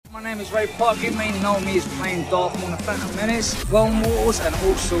My name is Ray Park. You may know me as playing Darth Maul in The Phantom Menace, Clone Wars, and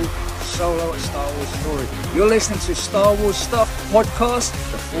also Solo: A Star Wars Story. You're listening to Star Wars Stuff Podcast.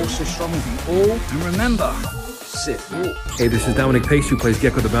 The Force is strong with you all. And remember, Sith Walk. Hey, this is Dominic Pace, who plays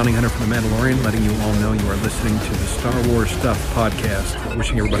Gecko the Bounty Hunter from The Mandalorian, letting you all know you are listening to the Star Wars Stuff Podcast.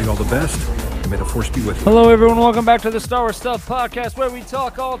 Wishing everybody all the best, and may the Force be with you. Hello, everyone. Welcome back to the Star Wars Stuff Podcast, where we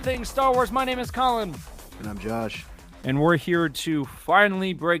talk all things Star Wars. My name is Colin. And I'm Josh. And we're here to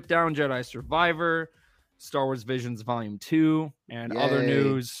finally break down Jedi Survivor, Star Wars Visions Volume 2, and other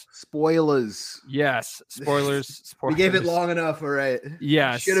news. Spoilers. Yes, spoilers. We gave it long enough, all right?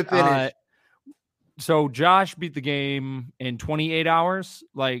 Yes. Should have finished. So Josh beat the game in 28 hours.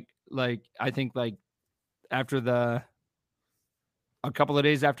 I think after a couple of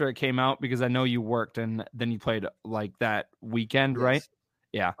days after it came out, because I know you worked and then you played like that weekend, Yes. right?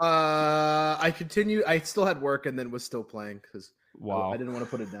 Yeah. I continued. I still had work and then was still playing because Wow. I didn't want to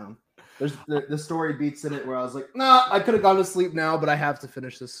put it down. There's the story beats in it where I was like, nah, I could have gone to sleep now, but I have to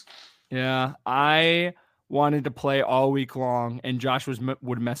finish this. Yeah, I wanted to play all week long, and Josh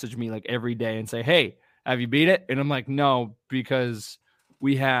would message me like every day and say, "Hey, have you beat it?" And I'm like, "No," because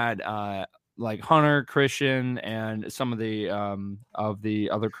we had like Hunter, Christian, and some of the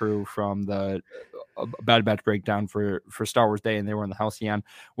other crew from the Bad Batch Breakdown for Star Wars Day, and they were in the Halcyon,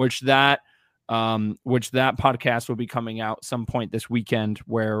 which that podcast will be coming out some point this weekend,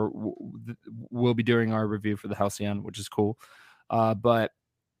 where we'll be doing our review for the Halcyon, which is cool. But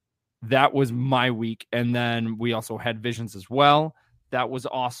that was my week, and then we also had Visions as well. That was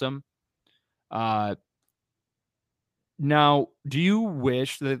awesome. Now, do you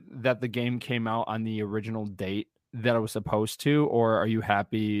wish that the game came out on the original date that it was supposed to, or are you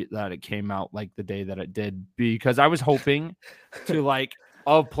happy that it came out like the day that it did? Because I was hoping to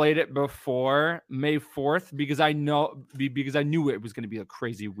I've played it before May 4th because I knew it was going to be a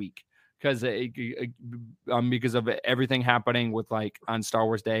crazy week because of everything happening with on Star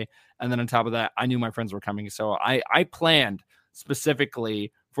Wars Day, and then on top of that, I knew my friends were coming, so I planned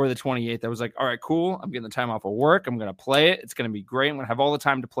specifically for the 28th. I was like, all right, cool. I'm getting the time off of work. I'm going to play it. It's going to be great. I'm going to have all the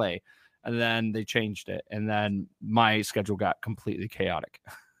time to play. And then they changed it, and then my schedule got completely chaotic.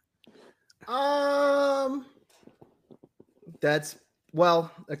 That's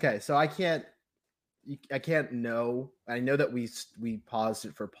okay. So I can't know. I know that we paused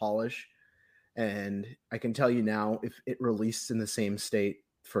it for polish, and I can tell you now, if it released in the same state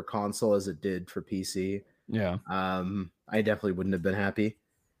for console as it did for PC, yeah, I definitely wouldn't have been happy.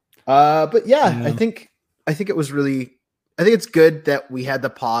 But yeah. I think it was really. I think it's good that we had the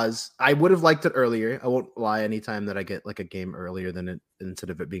pause. I would have liked it earlier. I won't lie. Anytime that I get like a game earlier than it,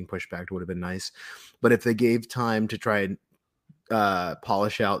 instead of it being pushed back, it would have been nice. But if they gave time to try and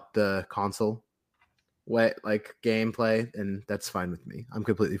polish out the console gameplay, and that's fine with me. I'm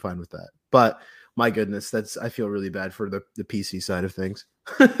completely fine with that. But my goodness, I feel really bad for the PC side of things.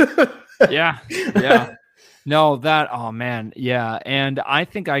 yeah. No, oh man, yeah. And I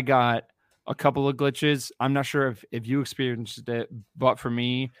think I got a couple of glitches. I'm not sure if you experienced it, but for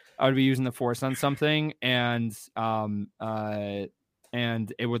me, I would be using the Force on something, and it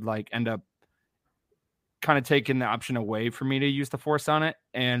would end up kind of taking the option away for me to use the Force on it,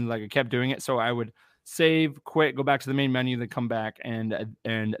 and I kept doing it. So I would save, quit, go back to the main menu, then come back, and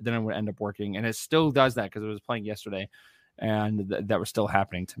then it would end up working. And it still does that because I was playing yesterday, and that was still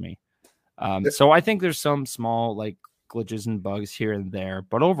happening to me. So I think there's some small glitches and bugs here and there,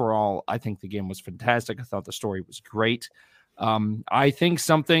 but overall, I think the game was fantastic. I thought the story was great. I think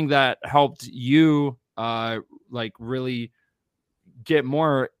something that helped you really get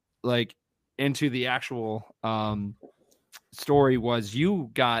more into the actual story was you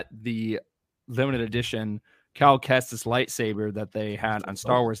got the limited edition Cal Kestis lightsaber that they had on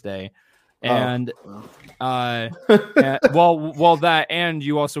Star Wars Day. And that, and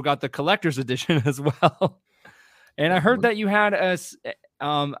you also got the collector's edition as well. And I heard that you had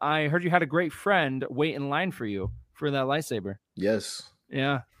you had a great friend wait in line for you for that lightsaber. Yes.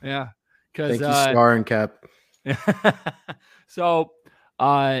 Yeah. Thank you, Star and Cap. So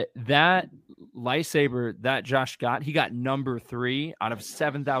that lightsaber that Josh got, he got number 3 out of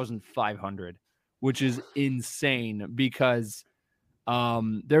 7,500, which is insane because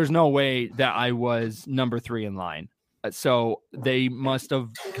there's no way that I was number 3 in line. So they must have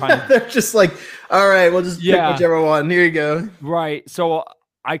kind of they're just all right, we'll just pick whichever one. Here you go. Right. So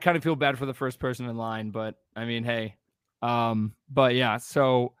I kind of feel bad for the first person in line, but I mean, hey, but yeah.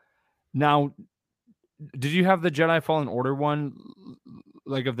 So now, did you have the Jedi Fallen Order one,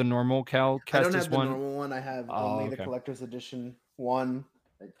 of the normal Cal Kestis one? I don't have the normal one. I have only the collector's edition one.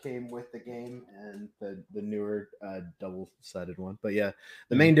 that came with the game and the newer double-sided one. But yeah,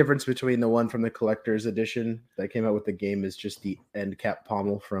 the main difference between the one from the collector's edition that came out with the game is just the end cap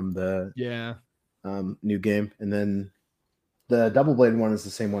pommel from the new game, and then the double-bladed one is the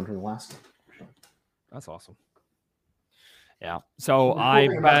same one from the last one. That's awesome. Yeah. So the cool I thing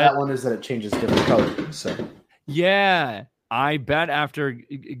bet about that one is that it changes different colors. So yeah, I bet after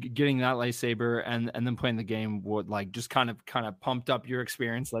getting that lightsaber and then playing the game would like just kind of pumped up your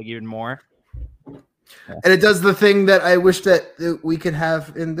experience like even more. And it does the thing that I wish that we could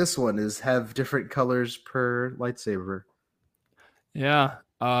have in this one is have different colors per lightsaber. Yeah,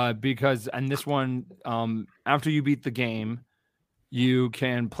 because and this one, after you beat the game, you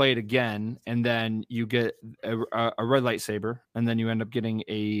can play it again, and then you get a red lightsaber, and then you end up getting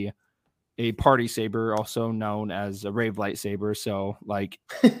a party saber, also known as a rave lightsaber. So like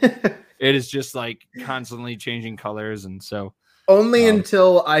it is just like constantly changing colors, and so only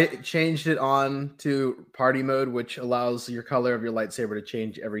until I changed it on to party mode, which allows your color of your lightsaber to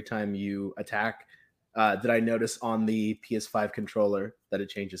change every time you attack, did I notice on the PS5 controller that it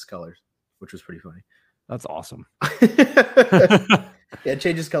changes colors, which was pretty funny. That's awesome. Yeah, it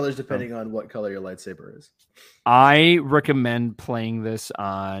changes colors depending on what color your lightsaber is. I recommend playing this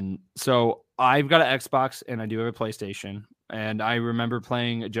on. So I've got an Xbox and I do have a PlayStation. And I remember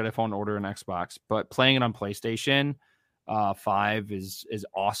playing a Jedi Fallen Order on Xbox, but playing it on PlayStation 5 is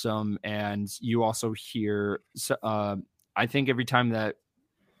awesome. And you also hear, I think every time that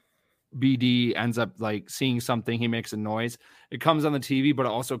BD ends up like seeing something, he makes a noise. It comes on the TV, but it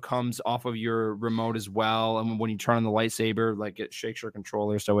also comes off of your remote as well. And when you turn on the lightsaber, like it shakes your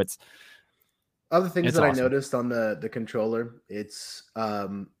controller. So it's other things that awesome. I noticed on the controller. It's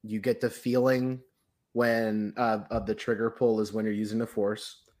you get the feeling when of the trigger pull is when you're using the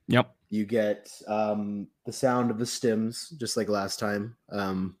Force. Yep. You get the sound of the stims, just like last time.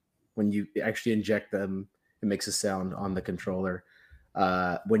 When you actually inject them, it makes a sound on the controller.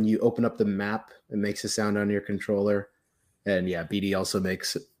 When you open up the map, it makes a sound on your controller. And yeah, BD also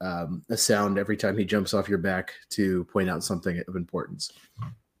makes a sound every time he jumps off your back to point out something of importance.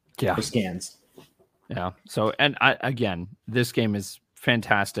 Yeah. Or scans. Yeah. So, and again, this game is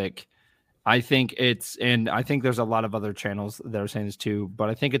fantastic. I think there's a lot of other channels that are saying this too, but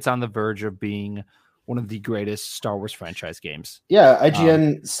I think it's on the verge of being one of the greatest Star Wars franchise games. Yeah,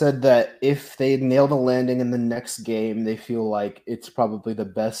 IGN said that if they nail the landing in the next game, they feel like it's probably the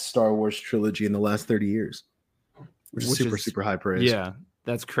best Star Wars trilogy in the last 30 years, which is super high praise. Yeah,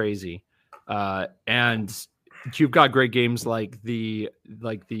 that's crazy. And you've got great games like the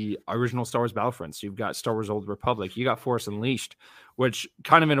original Star Wars Battlefronts. You've got Star Wars Old Republic. You got Force Unleashed, which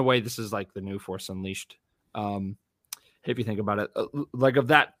kind of in a way this is like the new Force Unleashed. If you think about it, like of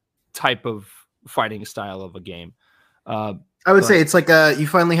that type of fighting style of a game. I would say it's like you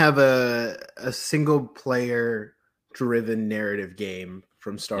finally have a single player driven narrative game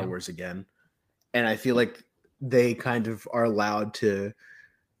from Star Wars again. And I feel like they kind of are allowed to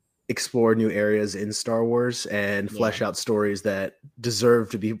explore new areas in Star Wars and flesh out stories that deserve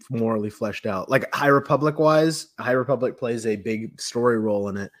to be morally fleshed out. Like High Republic wise, High Republic plays a big story role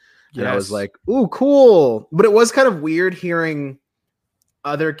in it. And I was like, ooh, cool. But it was kind of weird hearing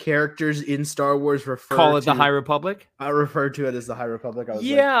other characters in Star Wars call it the High Republic. I referred to it as the High Republic. I was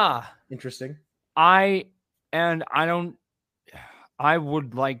like, interesting. I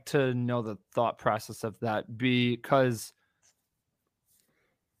would like to know the thought process of that because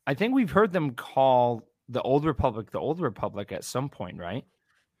I think we've heard them call the Old Republic at some point, right?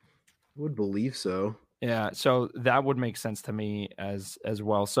 I would believe so. Yeah, so that would make sense to me as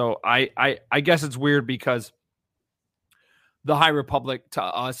well. So I guess it's weird because the High Republic to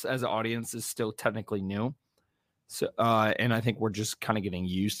us as an audience is still technically new. So, and I think we're just kind of getting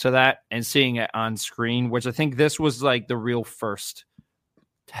used to that and seeing it on screen, which I think this was like the real first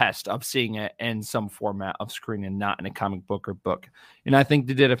test of seeing it in some format of screen and not in a comic book or book. And I think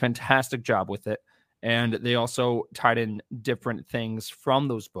they did a fantastic job with it. And they also tied in different things from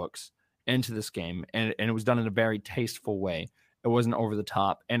those books into this game. And it was done in a very tasteful way. It wasn't over the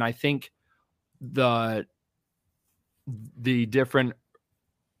top. And I think the different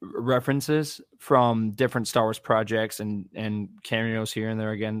references from different Star Wars projects and cameos here and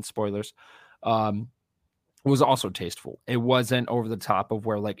there, again, spoilers, was also tasteful. It wasn't over the top of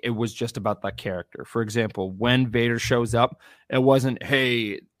where like it was just about that character. For example, when Vader shows up, it wasn't,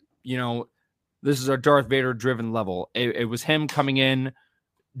 hey, this is our Darth Vader driven level. It was him coming in,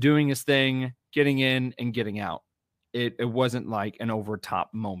 doing his thing, getting in and getting out. It wasn't like an over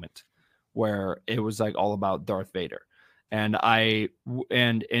top moment where it was like all about Darth Vader. And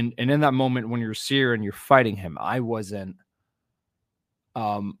in that moment when you're Seer and you're fighting him, I wasn't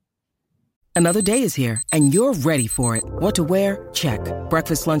Um, Another day is here, and you're ready for it. What to wear? Check.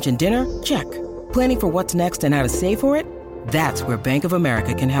 Breakfast, lunch, and dinner? Check. Planning for what's next and how to save for it? That's where Bank of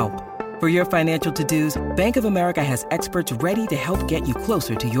America can help. For your financial to-dos, Bank of America has experts ready to help get you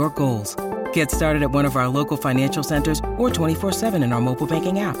closer to your goals. Get started at one of our local financial centers or 24/7 in our mobile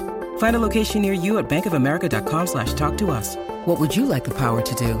banking app. Find a location near you at bankofamerica.com/talktous. What would you like the power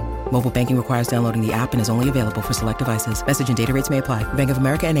to do? Mobile banking requires downloading the app and is only available for select devices. Message and data rates may apply. Bank of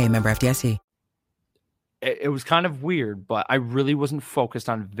America N.A., member FDIC. it was kind of weird, but I really wasn't focused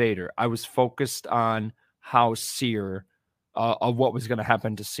on Vader. I was focused on how Seer, of what was going to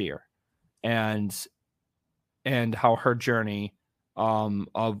happen to Seer, and how her journey,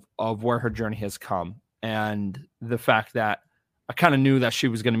 of where her journey has come, and the fact that I kind of knew that she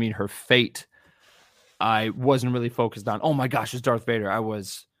was going to meet her fate. I wasn't really focused on, oh my gosh, it's Darth Vader.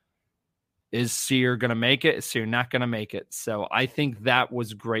 Is Seer going to make it? Is Seer not going to make it? So I think that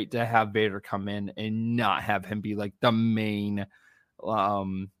was great to have Vader come in and not have him be like the main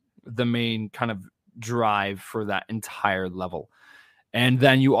kind of drive for that entire level. And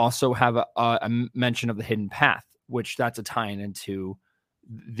then you also have a mention of the hidden path, which that's a tie-in into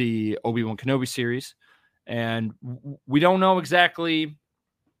the Obi-Wan Kenobi series. And we don't know exactly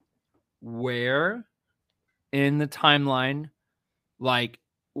where in the timeline, like,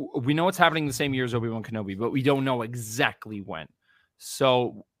 we know it's happening the same year as Obi-Wan Kenobi, but we don't know exactly when.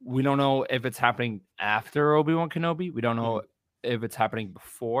 So we don't know if it's happening after Obi-Wan Kenobi. We don't know if it's happening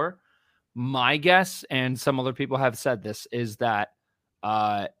before. My guess, and some other people have said this, is that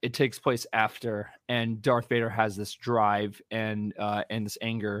it takes place after, and Darth Vader has this drive and this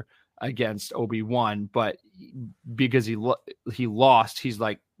anger against Obi-Wan, but because he lost, he's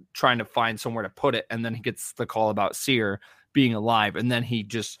like trying to find somewhere to put it, and then he gets the call about Seer being alive, and then he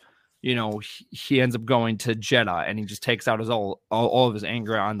just, he ends up going to Jedi, and he just takes out all of his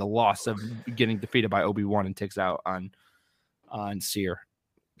anger on the loss of getting defeated by Obi-Wan, and takes out on Seer.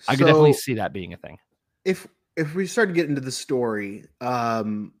 I could definitely see that being a thing. If we start to get into the story,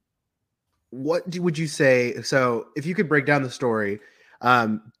 what would you say? So if you could break down the story,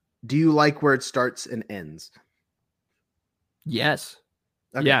 do you like where it starts and ends? Yes.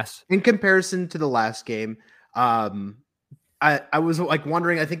 Okay. Yes. In comparison to the last game, I was like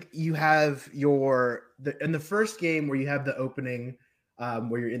wondering, I think you have in the first game where you have the opening,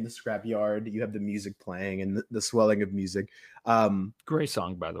 where you're in the scrapyard, you have the music playing and the swelling of music. Great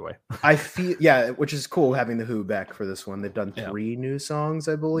song, by the way. I feel, yeah, which is cool having the Who back for this one. They've done 3 new songs,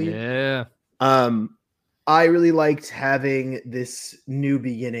 I believe. Yeah. I really liked having this new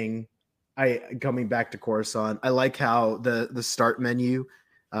beginning. Coming back to Coruscant. I like how the start menu,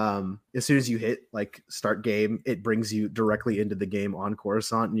 as soon as you hit like start game, it brings you directly into the game on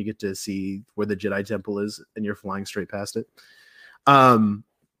Coruscant, and you get to see where the Jedi Temple is, and you're flying straight past it.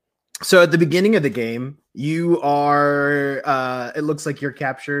 So at the beginning of the game, you are, it looks like you're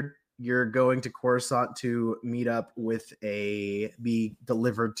captured. You're going to Coruscant to meet up with be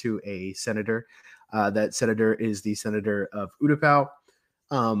delivered to a senator. That senator is the senator of Utapau.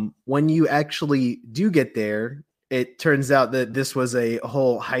 When you actually do get there, it turns out that this was a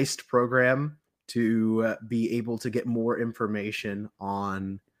whole heist program to be able to get more information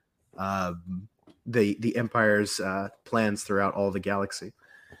on the Empire's plans throughout all the galaxy.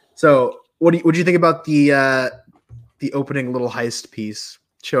 So, what do you think about the opening little heist piece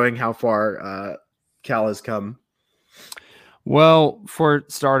showing how far Cal has come? Well, for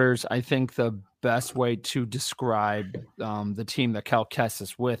starters, I think the best way to describe the team that Cal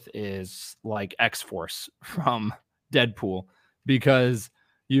Kestis with is like X-Force from Deadpool, because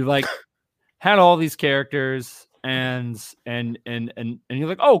you like had all these characters and you're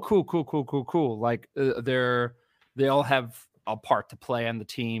like, oh, cool. Like they all have a part to play on the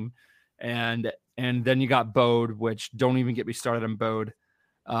team, and then you got Bode, which don't even get me started on Bode,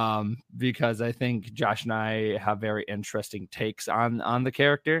 because I think Josh and I have very interesting takes on the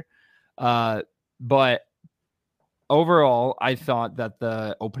character. But overall, I thought that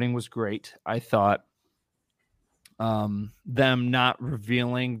the opening was great. I thought them not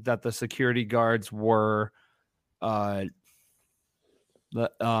revealing that the security guards were that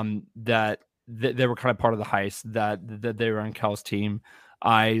they were kind of part of the heist, that they were on Cal's team.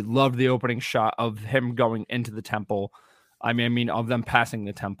 I loved the opening shot of him going into the temple. I mean, of them passing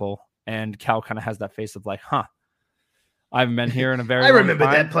the temple, and Cal kind of has that face of like, huh, I haven't been here in a very long remember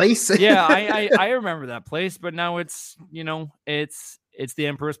time. that place. Yeah, I remember that place, but now it's it's the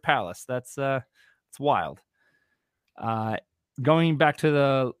Emperor's Palace. That's it's wild. Going back to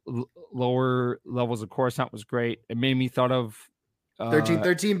the lower levels of Coruscant was great. It made me thought of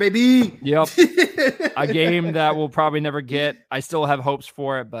 13, baby. Yep. A game that we'll probably never get. I still have hopes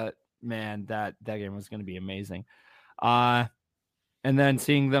for it, but man, that game was going to be amazing. And then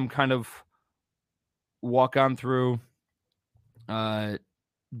seeing them kind of walk on through the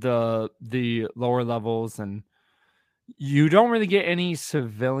lower levels, and you don't really get any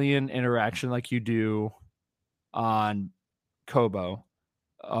civilian interaction like you do on Kobo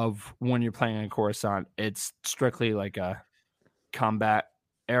of when you're playing in Coruscant. It's strictly like a combat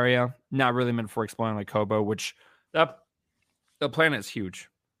area, not really meant for exploring like Kobo, which the planet is huge.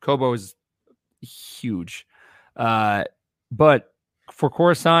 Kobo is huge. But for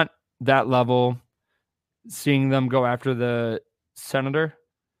Coruscant, that level, seeing them go after the senator,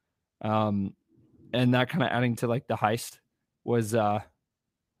 and that kind of adding to like the heist was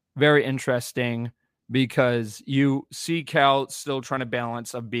very interesting, because you see Cal still trying to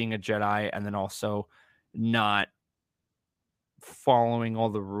balance of being a Jedi and then also not following all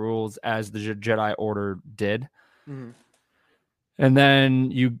the rules as the Jedi Order did. Mm-hmm. And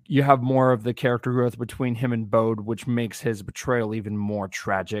then you have more of the character growth between him and Bode, which makes his betrayal even more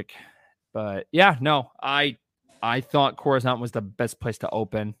tragic. But yeah, no, I thought Coruscant was the best place to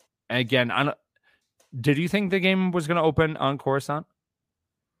open. And again, did you think the game was going to open on Coruscant?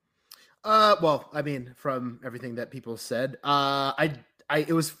 Well, I mean, from everything that people said,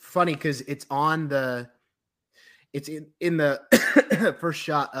 it was funny because it's in the first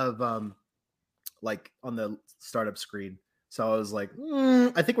shot of like on the startup screen. So I was like,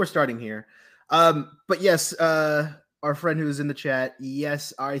 I think we're starting here. But yes, our friend who was in the chat,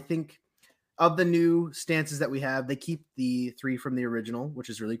 yes, I think of the new stances that we have, they keep the 3 from the original, which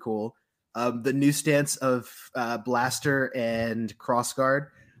is really cool. The new stance of Blaster and Crossguard,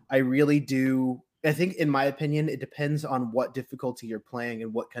 I really do. I think, in my opinion, it depends on what difficulty you're playing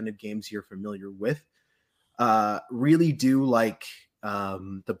and what kind of games you're familiar with. Really do like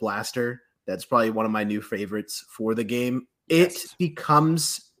the Blaster. That's probably one of my new favorites for the game. Yes. It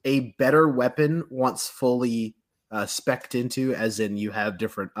becomes a better weapon once fully spec'd into, as in you have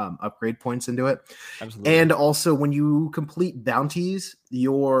different upgrade points into it. Absolutely. And also when you complete bounties,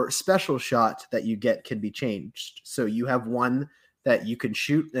 your special shot that you get can be changed. So you have one that you can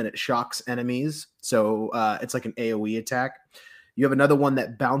shoot and it shocks enemies. So it's like an AoE attack. You have another one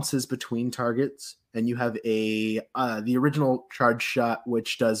that bounces between targets, and you have the original charge shot,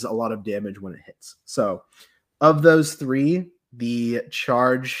 which does a lot of damage when it hits. So of those 3, the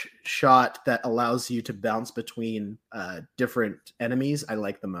charge shot that allows you to bounce between different enemies, I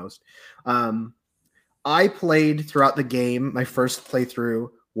like the most. I played throughout the game. My first playthrough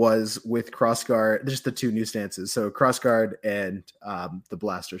was with Crossguard, just the 2 new stances. So Crossguard and the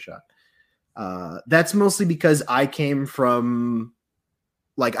Blaster shot. That's mostly because I came from,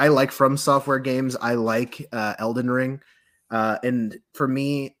 I like From Software games. I like Elden Ring. And for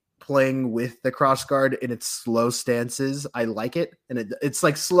me, playing with the Crossguard in its slow stances, I like it. And it's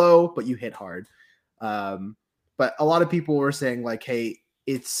like slow, but you hit hard. But a lot of people were saying like, hey,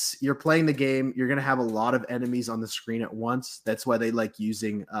 you're playing the game, you're going to have a lot of enemies on the screen at once. That's why they like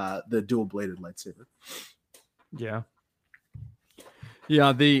using the dual bladed lightsaber. Yeah.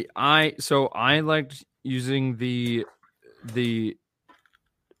 Yeah, I liked using the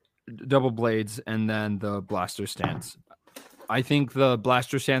double blades and then the blaster stance. I think the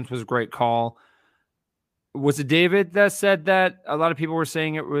blaster stance was a great call. Was it David that said that? A lot of people were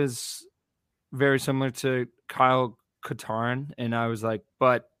saying it was very similar to Kyle Katarn, and I was like,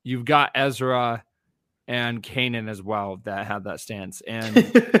 but you've got Ezra and Kanan as well that had that stance, and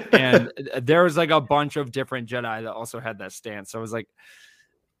and there was like a bunch of different Jedi that also had that stance. So I was like,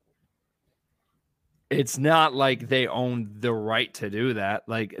 it's not like they own the right to do that.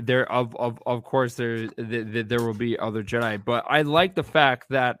 Like there, of course, there will be other Jedi, but I like the fact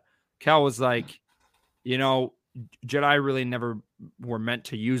that Cal was like, Jedi really never were meant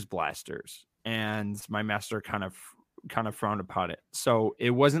to use blasters, and my master kind of frowned upon it. So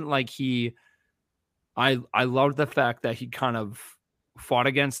it wasn't like I loved the fact that he kind of fought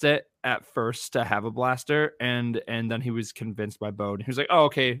against it at first to have a blaster, and then he was convinced by Bode. He was like, "Oh,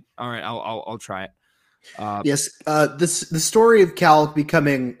 okay, all right, I'll try it." Yes, the story of Cal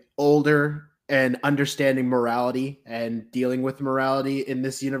becoming older and understanding morality and dealing with morality in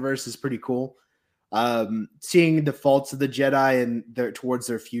this universe is pretty cool. Seeing the faults of the Jedi and towards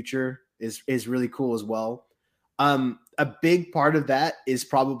their future is really cool as well. A big part of that is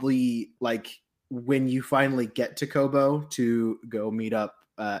probably like when you finally get to Kobo to go meet up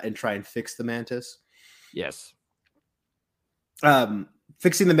and try and fix the Mantis. Yes.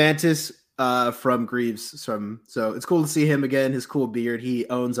 Fixing the Mantis from Greaves. So it's cool to see him again, his cool beard. He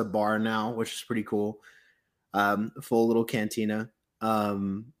owns a bar now, which is pretty cool. Full little cantina.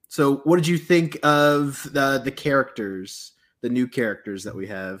 So what did you think of the characters, the new characters that we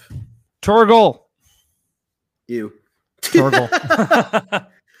have? Torgal. You. Torgal.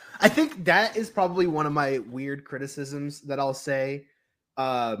 I think that is probably one of my weird criticisms that I'll say.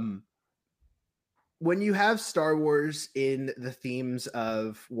 When you have Star Wars in the themes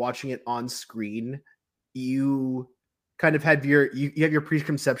of watching it on screen, you kind of have you have your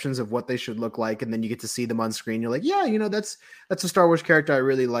preconceptions of what they should look like, and then you get to see them on screen. You're like, yeah, that's a Star Wars character I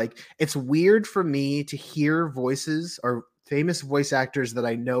really like. It's weird for me to hear voices or famous voice actors that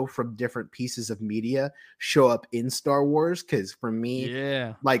I know from different pieces of media show up in Star Wars, because for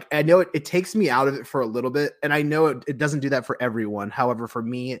me, like, I know it takes me out of it for a little bit, and I know it doesn't do that for everyone. However, for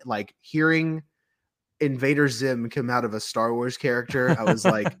me, like, hearing Invader Zim come out of a Star Wars character, I was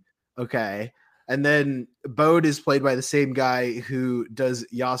like, okay. And then Bode is played by the same guy who does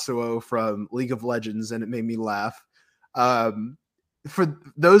Yasuo from League of Legends, and it made me laugh. For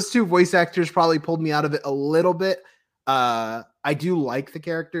those two voice actors probably pulled me out of it a little bit. I do like the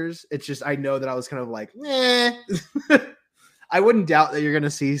characters. It's just, I know that I was kind of like, I wouldn't doubt that you're going to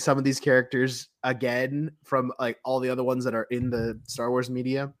see some of these characters again from like all the other ones that are in the Star Wars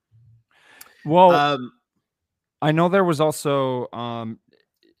media. Well, I know there was also, I'm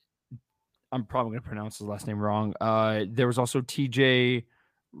probably going to pronounce his last name wrong. There was also TJ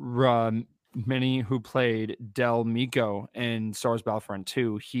Mini, who played Del Miko in Star Wars Battlefront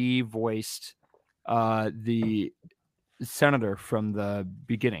 2. He voiced the senator from the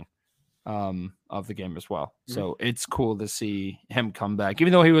beginning of the game as well. So it's cool to see him come back,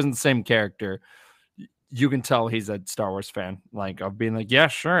 even though he wasn't the same character. You can tell he's a Star Wars fan, like, of being like, yeah,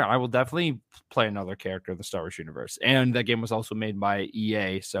 sure, I will definitely play another character in the Star Wars universe. And that game was also made by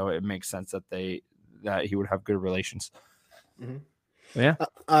EA, so it makes sense that he would have good relations. Yeah.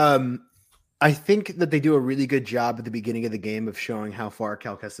 I think that they do a really good job at the beginning of the game of showing how far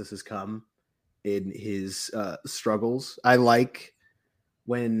Cal Kestis has come in his struggles. I like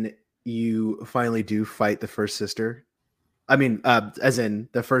when you finally do fight the first sister. I mean, as in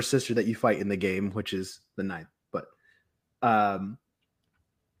the first sister that you fight in the game, which is the 9th. But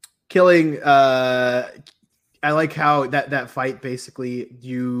killing, I like how that fight basically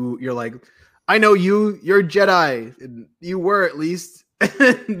you're like, I know you're Jedi, and you were at least.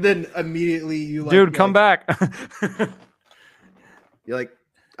 And then immediately you like, dude, come back. You're like,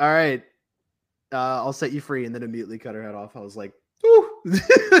 all right, I'll set you free, and then immediately cut her head off. I was like, ooh.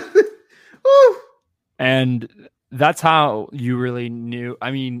 Ooh. And that's how you really knew.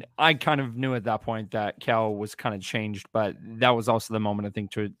 I mean, I kind of knew at that point that Cal was kind of changed, but that was also the moment, I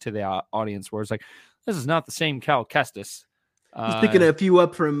think, to the audience where it's like, this is not the same Cal Kestis. He's picking a few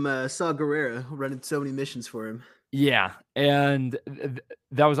up from Saw Gerrera, running so many missions for him. Yeah, and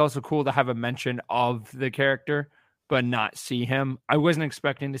that was also cool to have a mention of the character, but not see him. I wasn't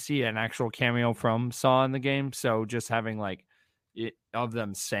expecting to see an actual cameo from Saw in the game, so just having like of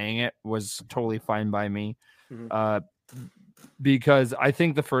them saying it was totally fine by me. Because I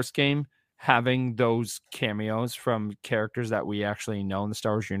think the first game, having those cameos from characters that we actually know in the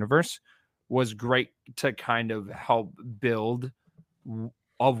Star Wars universe, was great to kind of help build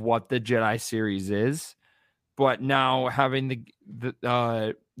of what the Jedi series is. But now having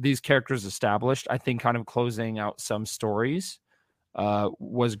these characters established, I think kind of closing out some stories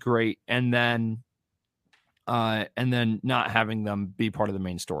was great. And then not having them be part of the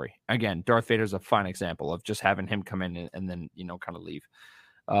main story. Again, Darth Vader is a fine example of just having him come in and then, kind of leave.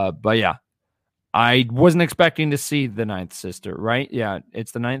 But yeah, I wasn't expecting to see the 9th sister, right? Yeah,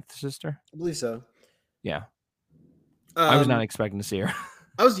 it's the 9th sister. I believe so. Yeah. I was not expecting to see her.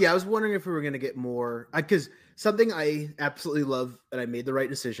 I was wondering if we were going to get more, because something I absolutely love and I made the right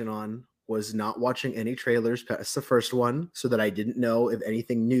decision on was not watching any trailers past the first one, so that I didn't know if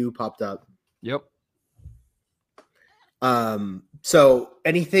anything new popped up. Yep. So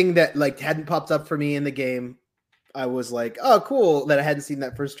anything that like hadn't popped up for me in the game, I was like, oh, cool, that I hadn't seen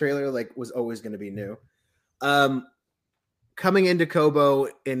that first trailer, like, was always going to be new. Coming into Kobo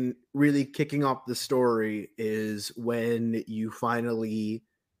and really kicking off the story is when you finally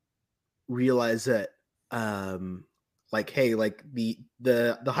realize that, like, hey, like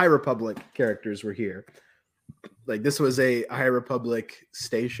the High Republic characters were here. Like, this was a High Republic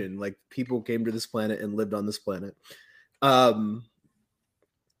station. Like, people came to this planet and lived on this planet.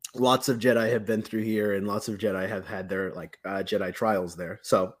 Lots of Jedi have been through here, and lots of Jedi have had their like Jedi trials there.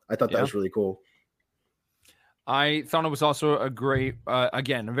 So I thought that was really cool. I thought it was also a great,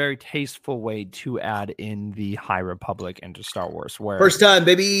 again, a very tasteful way to add in the High Republic into Star Wars. Where first time,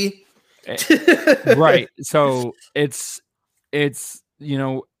 baby. Right. So it's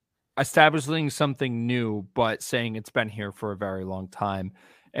establishing something new, but saying it's been here for a very long time.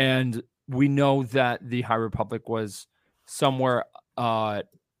 And we know that the High Republic was somewhere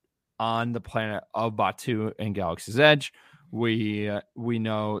on the planet of Batu and Galaxy's Edge. We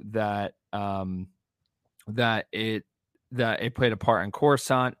know that that it played a part in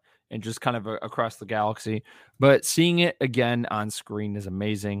Coruscant and just kind of across the galaxy. But seeing it again on screen is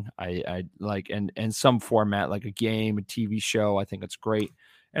amazing. I like in some format, like a game, a TV show. I think it's great.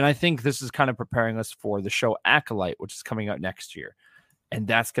 And I think this is kind of preparing us for the show Acolyte, which is coming out next year. And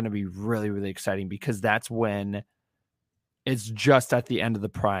that's going to be really, really exciting because that's when it's just at the end of the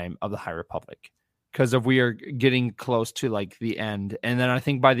prime of the High Republic. Because if we are getting close to like the end, and then I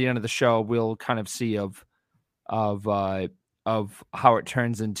think by the end of the show, we'll kind of see of how it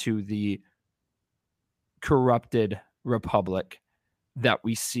turns into the corrupted Republic that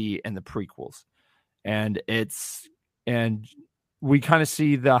we see in the prequels. And we kind of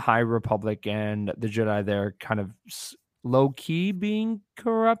see the High Republic and the Jedi there kind of low key being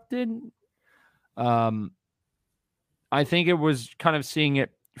corrupted. I think it was kind of seeing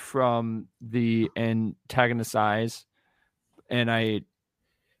it from the antagonist's eyes, and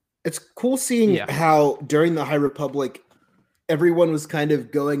it's cool seeing how during the High Republic, everyone was kind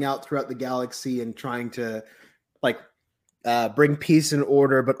of going out throughout the galaxy and trying to like bring peace and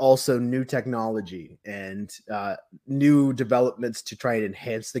order, but also new technology and new developments to try and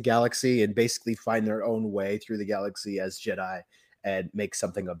enhance the galaxy and basically find their own way through the galaxy as Jedi and make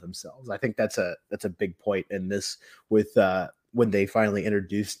something of themselves. I think that's a big point in this with when they finally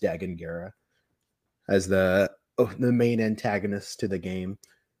introduced Dagan Gera as the main antagonist to the game.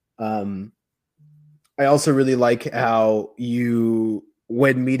 I also really like how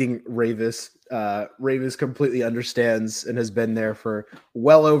when meeting Ravis, Ravis completely understands and has been there for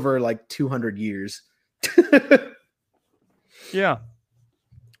well over like 200 years. Yeah.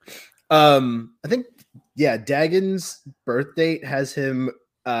 I think, Dagan's birth date has him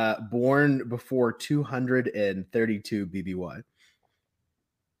born before 232 BBY.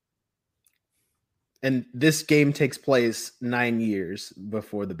 And this game takes place 9 years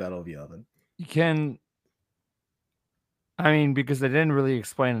before the Battle of Yavin. Because they didn't really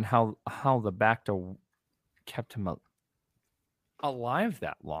explain how the Bacta kept him alive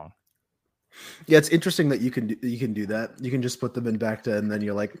that long. Yeah, it's interesting that you can do that. You can just put them in Bacta, and then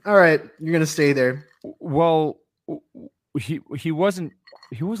you're like, all right, you're gonna stay there. Well, he wasn't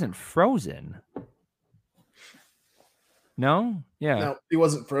frozen. No, yeah, no, he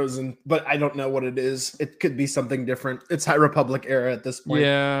wasn't frozen, but I don't know what it is. It could be something different. It's High Republic era at this point.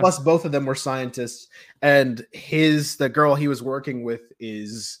 Yeah. Plus, both of them were scientists, and the girl he was working with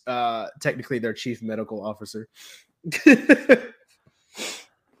is technically their chief medical officer. Okay,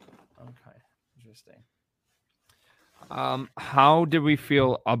 interesting. How did we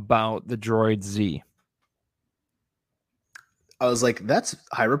feel about the droid Z? I was like, that's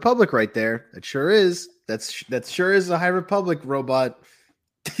High Republic right there. It sure is. That sure is a High Republic robot.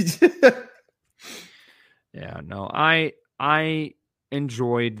 Yeah, no, I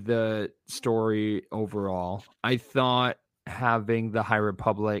enjoyed the story overall. I thought having the High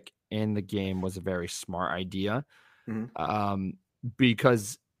Republic in the game was a very smart idea,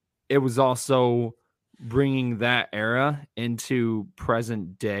 because it was also bringing that era into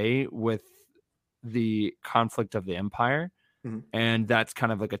present day with the conflict of the Empire. And that's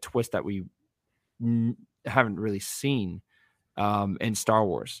kind of like a twist that we haven't really seen in Star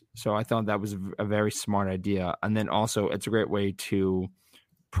Wars. So I thought that was a very smart idea. And then also it's a great way to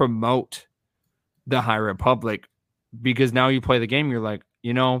promote the High Republic, because now you play the game, you're like,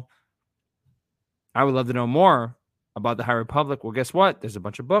 I would love to know more about the High Republic. Well, guess what? There's a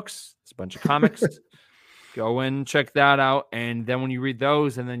bunch of books, there's a bunch of comics. Go and check that out. And then when you read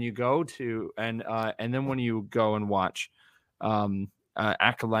those, and then you go to and then when you go and watch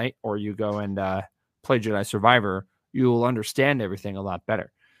Acolyte, or you go and play Jedi Survivor, you will understand everything a lot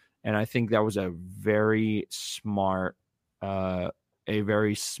better. And I think that was a very smart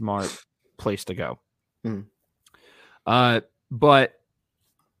place to go. But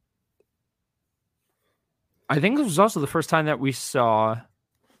I think this was also the first time that we saw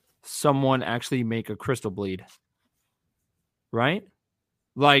someone actually make a crystal bleed, right?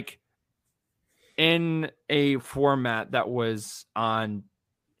 Like in a format that was on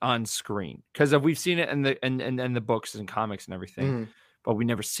screen, because we've seen it in the books and comics and everything, but we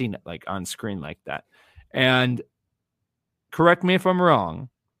never seen it like on screen like that. And correct me if I'm wrong,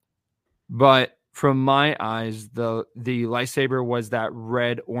 but from my eyes, the lightsaber was that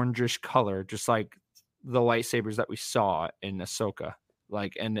red orangish color, just like the lightsabers that we saw in Ahsoka.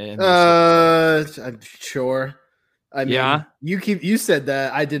 Like, I'm sure. I mean, you said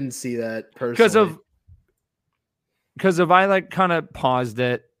that. I didn't see that personally. Because if I like kind of paused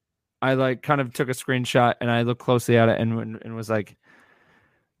it, I like kind of took a screenshot and I looked closely at it and was like,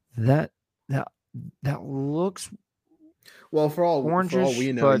 that looks well, for all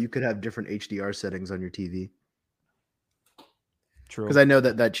we know, but you could have different HDR settings on your TV. True. Because I know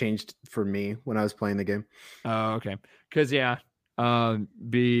that changed for me when I was playing the game. Oh, okay. Because because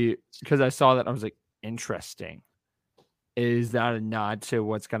I saw that I was like, interesting. Is that a nod to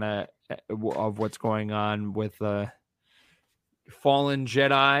what's going on with the fallen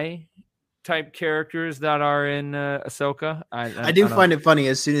Jedi type characters that are in Ahsoka? I do find it funny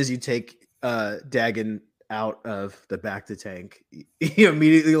as soon as you take Dagon out of the bacta tank, he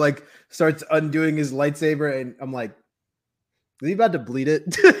immediately like starts undoing his lightsaber, and I'm like, is he about to bleed it?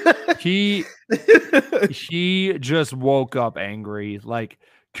 he just woke up angry. Like,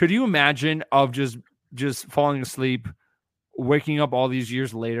 could you imagine of just falling asleep, waking up all these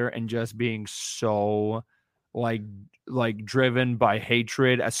years later, and just being so like driven by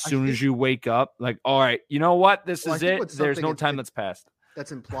hatred as soon as you wake up? Like, all right, you know what? This is it. There's no time that's passed.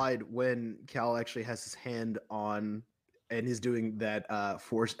 That's implied when Cal actually has his hand on and he's doing that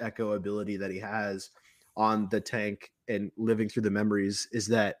force echo ability that he has on the tank and living through the memories, is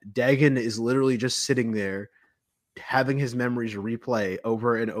that Dagon is literally just sitting there having his memories replay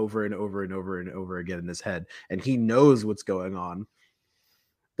over and over and over and over and over again in his head, and he knows what's going on.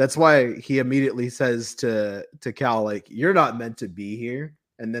 That's why he immediately says to Cal, like, you're not meant to be here,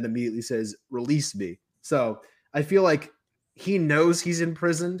 and then immediately says, release me. So I feel like he knows he's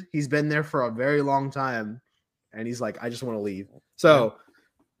imprisoned. He's been there for a very long time, and he's like, I just want to leave. So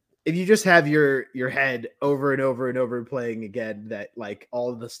if you just have your head over and over and over playing again, that like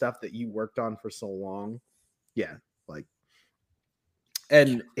all of the stuff that you worked on for so long, like,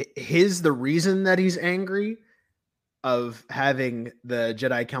 and the reason that he's angry of having the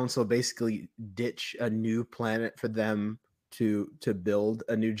Jedi Council basically ditch a new planet for them to build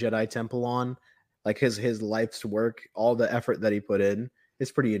a new Jedi temple on, like his life's work, all the effort that he put in,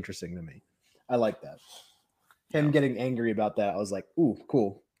 is pretty interesting to me. I like that. Him getting angry about that, I was like, ooh,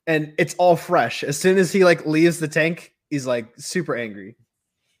 cool. And it's all fresh. As soon as he like leaves the tank, he's like super angry.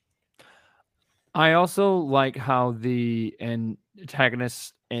 I also like how the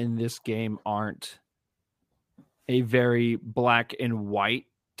antagonists in this game aren't a very black and white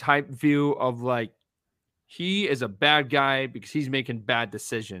type view of like, he is a bad guy because he's making bad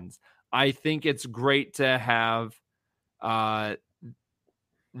decisions. I think it's great to have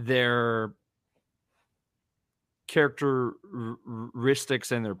their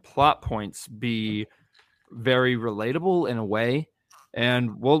characteristics and their plot points be very relatable in a way.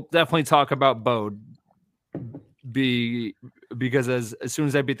 And we'll definitely talk about Bode because as soon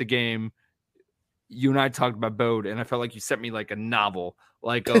as I beat the game, you and I talked about Bode, and I felt like you sent me like a novel,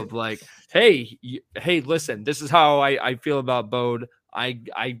 like of like, hey, listen, this is how I feel about Bode. I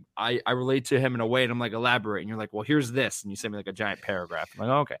relate to him in a way, and I'm like, elaborate, and you're like, well, here's this, and you send me like a giant paragraph. I'm like,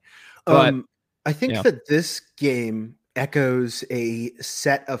 oh, okay, but I think that this game echoes a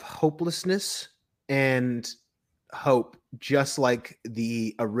set of hopelessness and hope, just like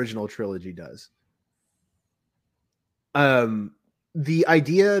the original trilogy does. The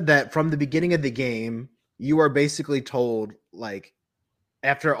idea that from the beginning of the game, you are basically told, like,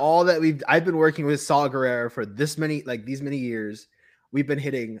 after all that I've been working with Saw Gerrera for these many years, we've been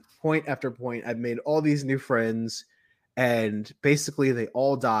hitting point after point. I've made all these new friends, and basically they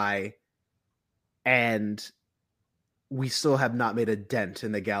all die, and we still have not made a dent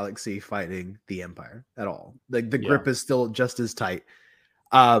in the galaxy fighting the Empire at all. Like the grip is still just as tight.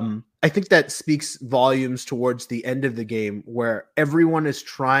 I think that speaks volumes towards the end of the game, where everyone is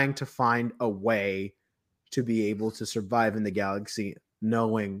trying to find a way to be able to survive in the galaxy,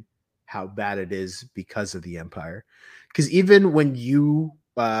 knowing how bad it is because of the Empire. Because even when you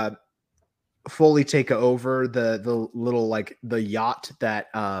fully take over the little, like, the yacht that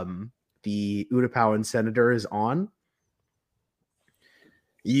the Utapowan senator is on,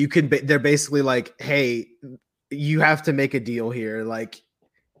 they're basically like, hey, you have to make a deal here. Like,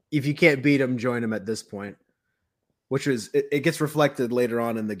 if you can't beat him, join him at this point, which is, it gets reflected later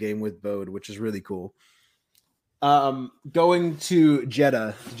on in the game with Bode, which is really cool. Going to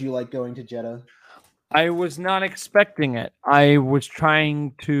Jeddah. Did you like going to Jeddah? I was not expecting it. I was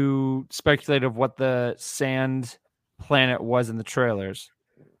trying to speculate of what the sand planet was in the trailers,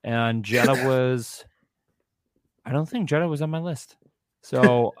 and Jeddah was, I don't think Jeddah was on my list.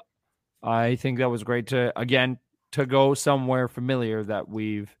 So I think that was great to go somewhere familiar that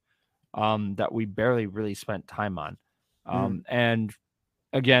we barely really spent time on. And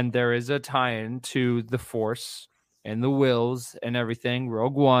again, there is a tie-in to the Force and the Wills and everything.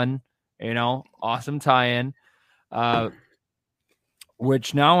 Rogue One, awesome tie-in.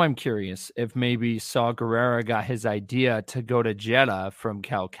 Which now I'm curious if maybe Saw Gerrera got his idea to go to Jeddah from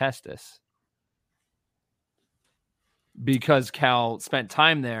Cal Kestis, because Cal spent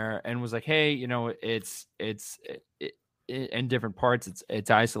time there and was like, hey, it's in different parts. It's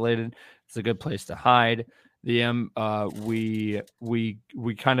isolated. It's a good place to hide. We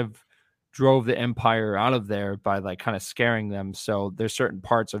kind of drove the Empire out of there by like kind of scaring them. So there's certain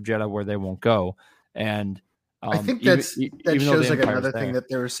parts of Jeddah where they won't go. And I think that shows like another thing that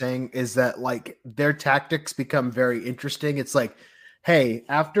they were saying is that like their tactics become very interesting. It's like, hey,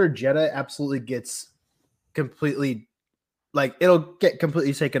 after Jeddah absolutely gets completely, like it'll get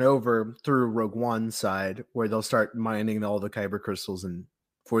completely taken over through Rogue One side, where they'll start mining all the kyber crystals and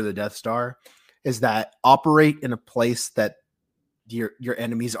for the Death Star, is that operate in a place that your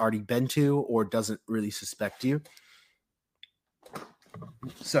enemy's already been to or doesn't really suspect you.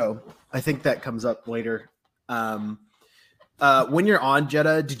 So I think that comes up later. When you're on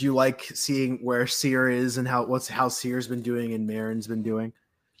Jeddah, did you like seeing where Seer is and how Seer's been doing and Marin's been doing?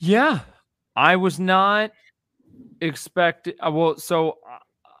 Yeah, I was not expecting. Well, so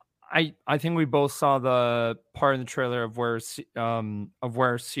I think we both saw the part in the trailer of where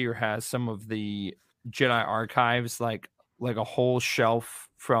Seer has some of the Jedi archives, like a whole shelf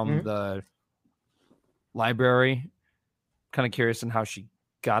from the library. Kind of curious on how she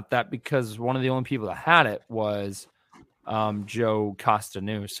got that, because one of the only people that had it was Joe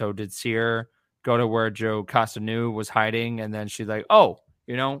Costanu. So did Seer go to where Joe Costanu was hiding, and then she's like, oh,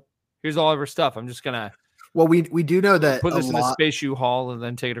 here's all of her stuff. I'm just gonna we do know that put this in a space U-Haul and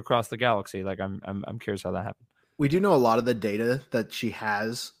then take it across the galaxy. Like I'm curious how that happened. We do know a lot of the data that she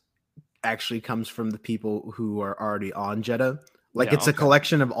has actually comes from the people who are already on Jeddah. Like it's a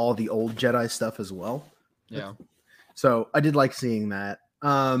collection of all the old Jedi stuff as well. Yeah. So I did like seeing that.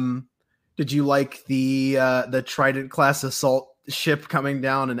 Did you like the Trident class assault ship coming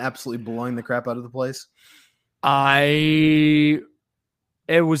down and absolutely blowing the crap out of the place?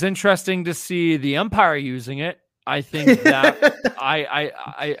 It was interesting to see the Empire using it. I think that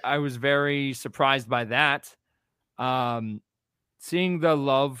I was very surprised by that. Seeing the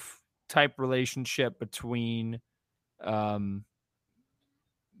love type relationship between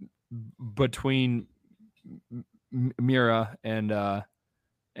Mira and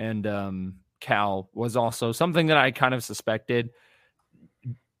Cal was also something that I kind of suspected.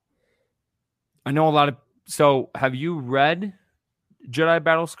 I know a lot of. So, have you read Jedi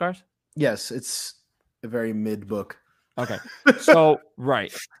Battle Scars? Yes, it's a very mid book. Okay, so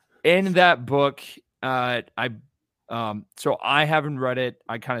right in that book, so I haven't read it.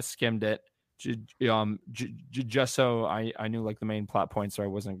 I kind of skimmed it, just so I knew like the main plot points, so I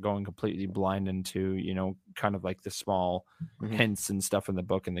wasn't going completely blind into kind of like the small hints and stuff in the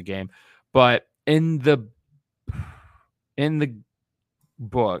book and the game. But in the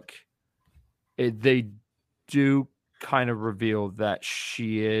book, they do kind of reveal that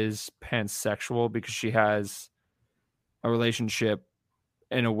she is pansexual because she has a relationship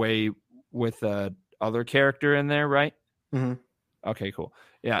in a way with a other character in there, right? Mm-hmm. Okay, cool.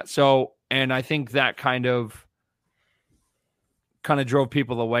 Yeah. So, and I think that kind of drove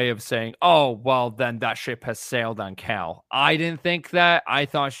people away of saying, oh, well, then that ship has sailed on Cal. I didn't think that. I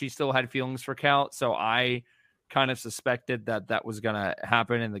thought she still had feelings for Cal. So I kind of suspected that was going to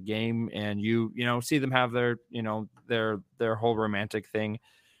happen in the game. And you see them have their whole romantic thing.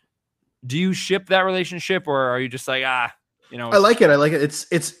 Do you ship that relationship, or are you just like, I like it.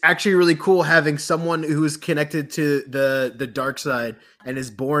 It's actually really cool having someone who's connected to the dark side and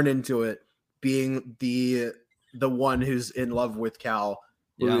is born into it being the one who's in love with Cal,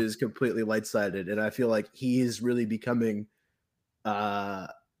 who is completely light-sided. And I feel like he is really becoming a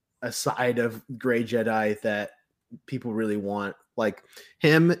side of Grey Jedi that people really want. Like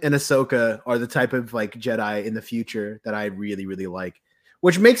him and Ahsoka are the type of like Jedi in the future that I really, really like.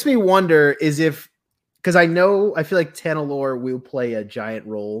 Which makes me wonder because I feel like Tanalorr will play a giant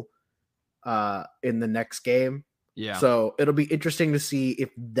role in the next game. Yeah. So it'll be interesting to see if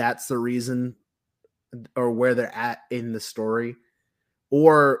that's the reason or where they're at in the story,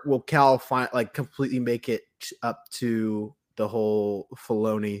 or will Cal completely make it up to the whole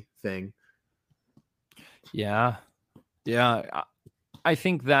Filoni thing? Yeah. I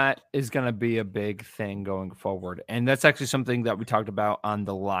think that is going to be a big thing going forward. And that's actually something that we talked about on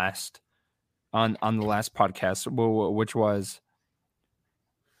the last podcast, which was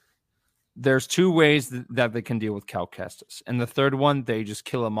there's two ways that they can deal with Cal Kestis. And the third one, they just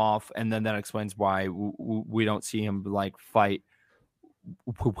kill him off. And then that explains why we don't see him like fight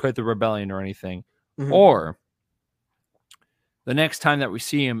with the rebellion or anything. Mm-hmm. Or the next time that we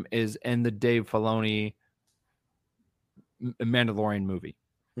see him is in the Dave Filoni Mandalorian movie.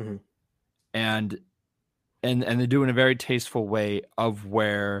 Mm-hmm. And they do it in a very tasteful way of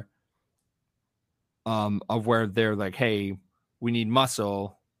where they're like, hey, we need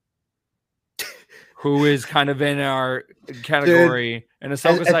muscle, who is kind of in our category. Dude, and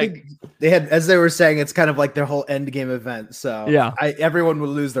Ahsoka's I think they had, as they were saying, it's kind of like their whole Endgame event. So yeah, everyone would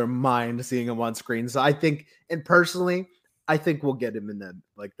lose their mind seeing him on screen. So I think, and personally, I think we'll get him in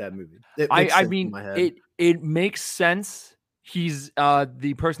that movie. I mean, it makes sense. He's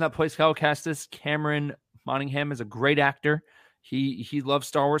the person that plays Cal Kestis, Cameron Monaghan, is a great actor. He loves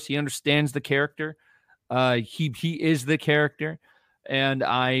Star Wars. He understands the character. He is the character, and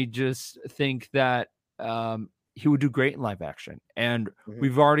I just think that he would do great in live action. And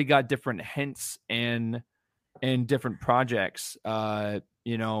we've already got different hints in different projects,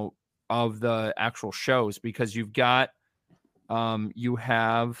 you know, of the actual shows, because you've got you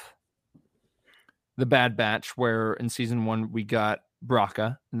have the Bad Batch, where in season 1 we got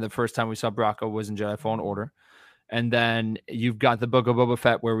Braca, and the first time we saw Braca was in Jedi Fallen Order. And then you've got the Book of Boba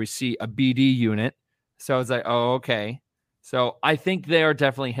Fett, where we see a BD unit. So it's like, oh, okay. So I think they are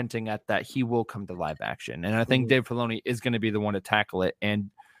definitely hinting at that he will come to live action. And I think Dave Filoni is going to be the one to tackle it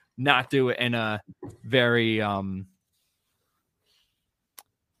and not do it in a very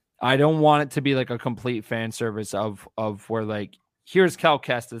I don't want it to be like a complete fan service of where, like, here's Cal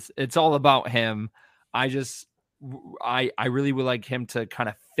Kestis, it's all about him. I really would like him to kind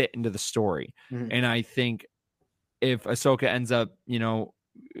of fit into the story. And I think if Ahsoka ends up, you know,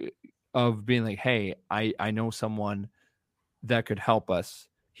 of being like, hey, I know someone that could help us.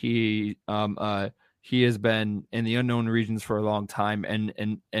 He has been in the unknown regions for a long time,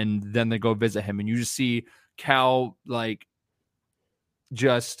 and then they go visit him, and you just see Cal, like,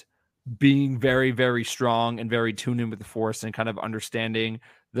 just being very, very strong and very tuned in with the Force and kind of understanding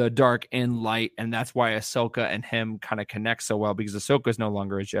the dark and light. And that's why Ahsoka and him kind of connect so well, because Ahsoka is no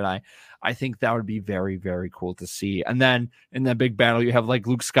longer a Jedi. I think that would be very, very cool to see. And then in that big battle, you have like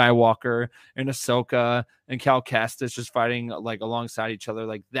Luke Skywalker and Ahsoka and Cal Kestis just fighting like alongside each other.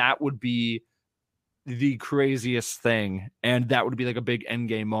 Like, that would be the craziest thing, and that would be like a big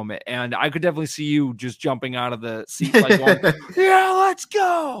endgame moment. And I could definitely see you just jumping out of the seat, like, going, yeah, let's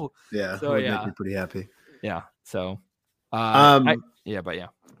go. Yeah, so would make me pretty happy. Yeah. So I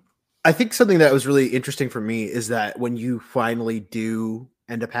think something that was really interesting for me is that when you finally do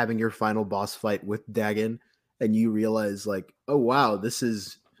end up having your final boss fight with Dagon, and you realize, like, oh wow, this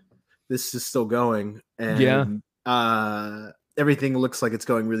is still going, and everything looks like it's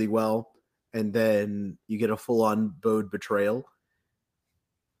going really well. And then you get a full-on Bode betrayal.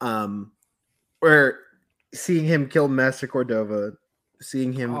 Where seeing him kill Master Cordova,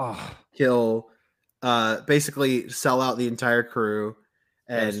 seeing him kill, basically sell out the entire crew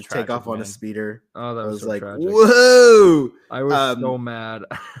and take tragic, off on man. a speeder. Oh, that was so like, tragic. Whoa! I was so mad.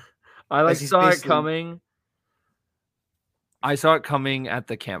 I saw it coming. I saw it coming at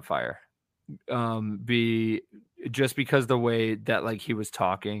the campfire. Just because the way that, like, he was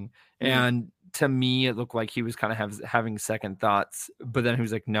talking, and to me it looked like he was kind of having second thoughts, but then he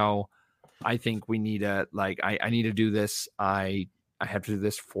was like, no, I think we need to, like, I need to do this. I have to do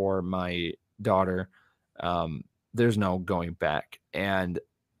this for my daughter. There's no going back. And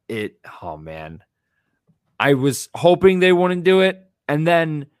oh man, I was hoping they wouldn't do it. And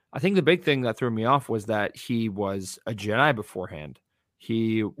then I think the big thing that threw me off was that he was a Jedi beforehand.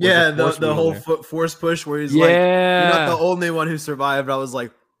 He was the whole force push where he's like, you're not the only one who survived. I was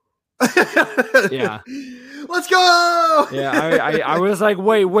like, yeah, let's go. Yeah, I was like,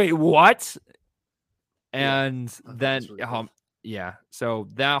 wait, what? And then really cool. So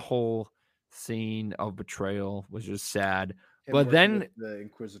that whole scene of betrayal was just sad. But then the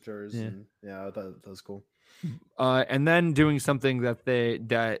Inquisitors, I thought that was cool. And then doing something that they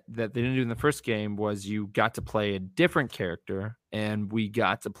didn't do in the first game was you got to play a different character, and we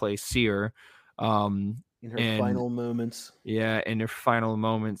got to play Seer in her final moments. Yeah, in her final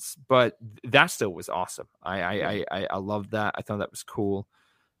moments. But that still was awesome. I loved that. I thought that was cool.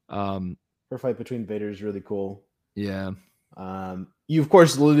 Her fight between Vader is really cool. Yeah. You of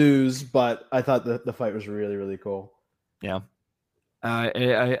course lose, but I thought the fight was really, really cool. Yeah.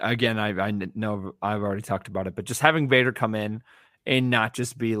 I know I've already talked about it, but just having Vader come in and not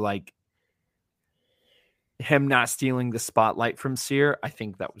just be like him not stealing the spotlight from Seer, I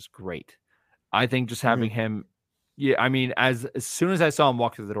think that was great. I think just having him, I mean, as soon as I saw him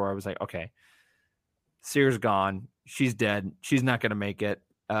walk through the door, I was like, okay, Seer's gone. She's dead. She's not going to make it.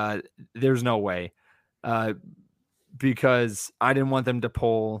 There's no way. Because I didn't want them to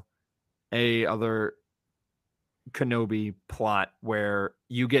pull a other Kenobi plot where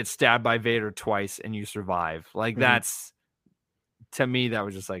you get stabbed by Vader twice and you survive. Like that's, to me, that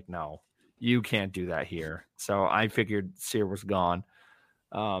was just like, no, you can't do that here. So I figured Seer was gone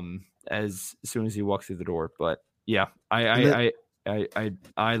as soon as he walked through the door. But yeah, I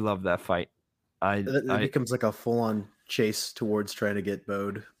love that fight. It becomes like a full-on chase towards trying to get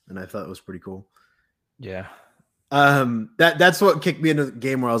Bode, and I thought it was pretty cool. Yeah. That's what kicked me into the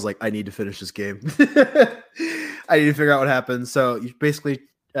game where I was like, I need to finish this game. I need to figure out what happens. So you basically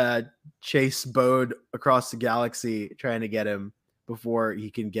chase Bode across the galaxy, trying to get him before he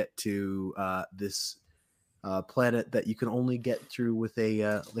can get to this planet that you can only get through with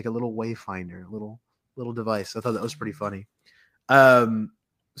a like a little wayfinder, little device. I thought that was pretty funny.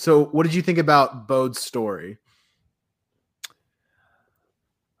 So what did you think about Bode's story?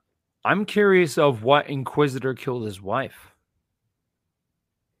 I'm curious of what Inquisitor killed his wife.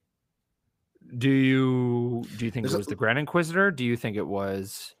 Do you think it was the Grand Inquisitor? Do you think it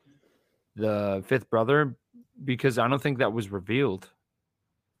was the fifth brother? Because I don't think that was revealed.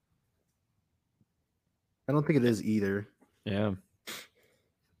 I don't think it is either. Yeah.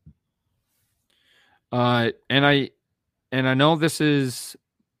 And I know this is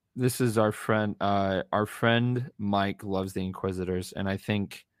our friend. Our friend Mike loves the Inquisitors, and I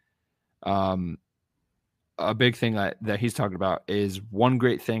think a big thing that he's talking about is one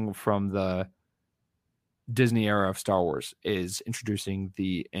great thing from the Disney era of Star Wars is introducing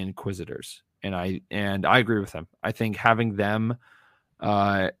the Inquisitors, and I agree with him. I think having them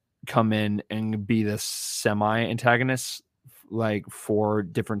come in and be the semi-antagonists, like for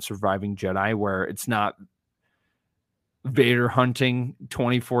different surviving Jedi, where it's not Vader hunting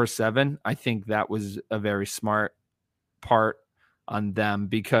 24/7. I think that was a very smart part on them,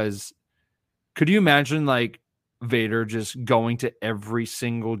 because could you imagine like Vader just going to every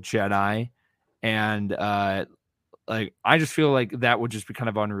single Jedi and like I just feel like that would just be kind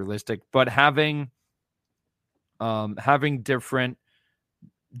of unrealistic. But having different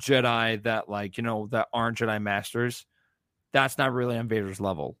Jedi that, like, you know, that aren't Jedi Masters, that's not really on Vader's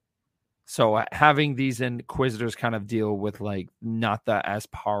level. So having these Inquisitors kind of deal with like not the as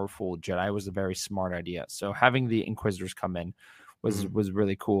powerful Jedi was a very smart idea. So having the Inquisitors come in was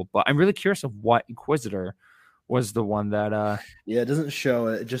really cool. But I'm really curious of what Inquisitor was the one that it doesn't show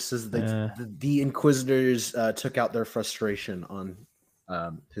it. It just says the Inquisitors took out their frustration on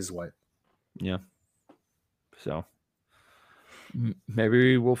his wife. Yeah. So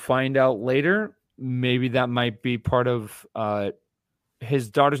maybe we'll find out later. Maybe that might be part of his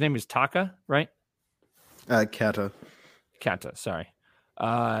daughter's name is Taka, right? Kata, sorry.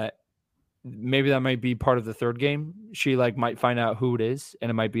 Maybe that might be part of the third game. She like might find out who it is,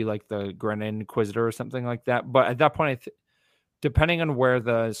 and it might be like the Grand Inquisitor or something like that. But at that point, depending on where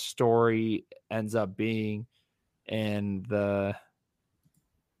the story ends up being and where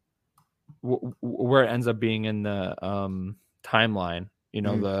it ends up being in the timeline, you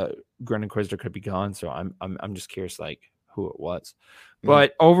know, the Grand Inquisitor could be gone. So I'm just curious, like, who it was.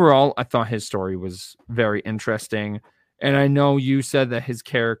 But overall, I thought his story was very interesting. And I know you said that his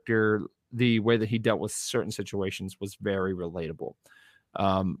character, the way that he dealt with certain situations, was very relatable.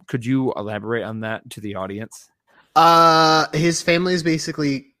 Could you elaborate on that to the audience? His family is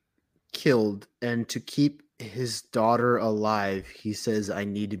basically killed, and to keep his daughter alive, he says, I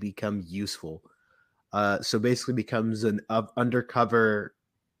need to become useful. So basically becomes an undercover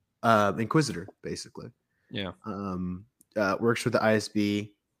Inquisitor, basically. Yeah. Works with the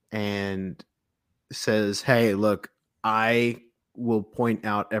ISB and says, hey, look, I will point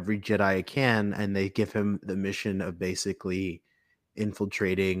out every Jedi I can, and they give him the mission of basically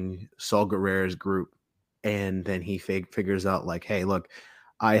infiltrating Saul Guerrero's group. And then he figures out, like, hey, look,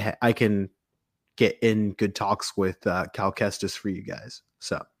 I can get in good talks with Cal Kestis for you guys.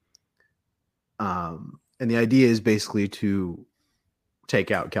 So, and the idea is basically to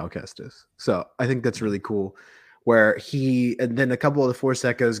take out Cal Kestis. So I think that's really cool. Where and then a couple of the Force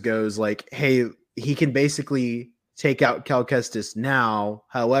Echoes goes like, hey, he can basically take out Cal Kestis now.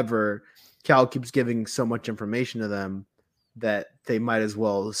 However, Cal keeps giving so much information to them that they might as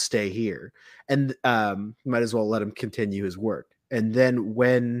well stay here, and might as well let him continue his work. And then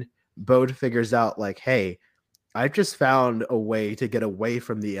when Bode figures out, like, hey, I've just found a way to get away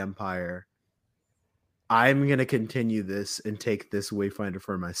from the Empire, I'm going to continue this and take this Wayfinder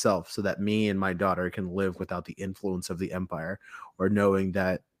for myself so that me and my daughter can live without the influence of the Empire, or knowing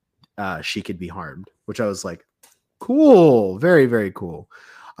that she could be harmed, which I was like, cool. Very, very cool.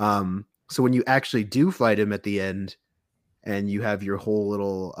 So when you actually do fight him at the end and you have your whole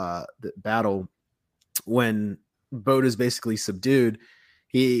little battle, when Bode is basically subdued,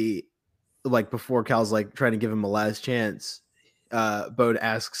 he like before Cal's like trying to give him a last chance, Bode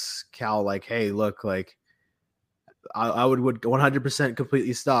asks Cal like, "Hey, look, like I would 100%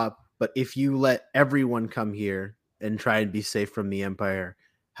 completely stop, but if you let everyone come here and try and be safe from the Empire,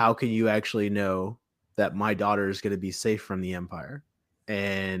 how can you actually know that my daughter is going to be safe from the Empire?"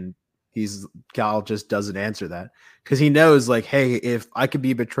 And Cal just doesn't answer that because he knows like, hey, if I could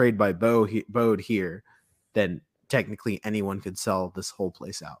be betrayed by Bode here, then technically anyone could sell this whole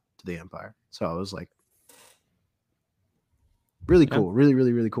place out to the Empire. So I was like, really cool, really,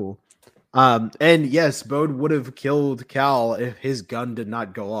 really, really cool. And yes, Bode would have killed Cal if his gun did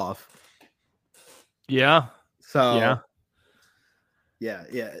not go off. Yeah. So yeah.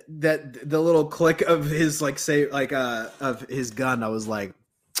 That the little click of his like say like of his gun, I was like,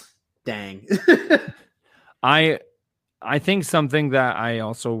 dang. I think something that I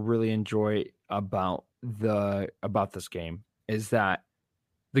also really enjoy about this game is that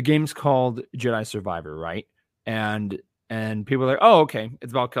the game's called Jedi Survivor, right? And people are like, oh, okay,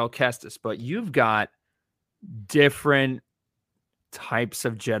 it's about Cal Kestis, but you've got different types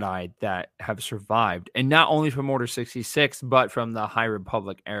of Jedi that have survived, and not only from Order 66, but from the High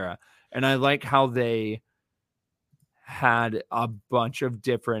Republic era. And I like how they had a bunch of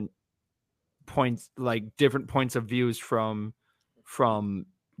different points, like different points of views from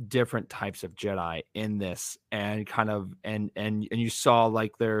different types of Jedi in this, and kind of and you saw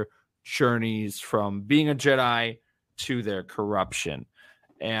like their journeys from being a Jedi to their corruption.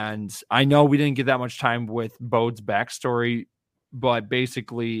 And I know we didn't get that much time with Bode's backstory, but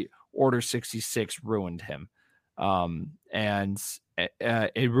basically Order 66 ruined him. And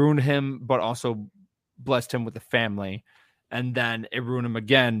it ruined him, but also blessed him with a family. And then it ruined him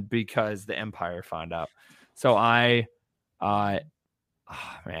again because the Empire found out. So I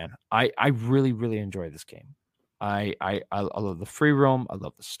really, really enjoy this game. I love the free roam. I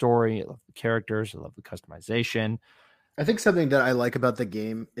love the story. I love the characters. I love the customization. I think something that I like about the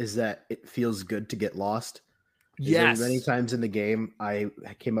game is that it feels good to get lost. Yes. Many times in the game, I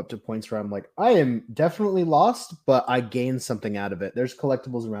came up to points where I'm like, I am definitely lost, but I gained something out of it. There's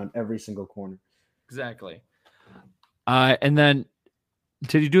collectibles around every single corner. Exactly. And then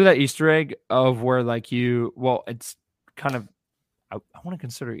did you do that Easter egg of where like it's kind of, I want to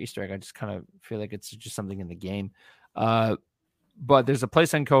consider Easter egg. I just kind of feel like it's just something in the game. But there's a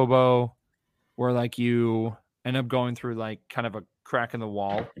place on Kobo where like you end up going through like kind of a crack in the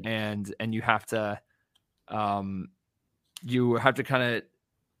wall, and you have to kind of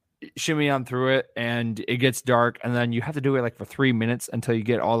shimmy on through it, and it gets dark, and then you have to do it like for 3 minutes until you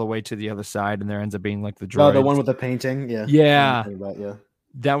get all the way to the other side, and there ends up being like the droid. Oh, the one with the painting. Yeah. Yeah. Yeah.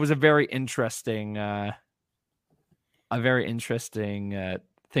 That was a very interesting thing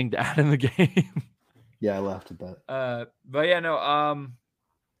to add in the game. Yeah, I laughed at that. But yeah, no.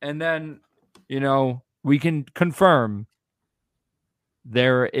 And then, we can confirm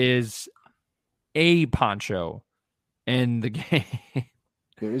there is a poncho in the game.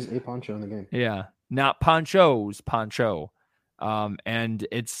 There is a poncho in the game. Yeah, not Poncho's poncho. And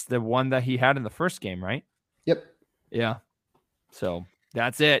it's the one that he had in the first game, right? Yep. Yeah. So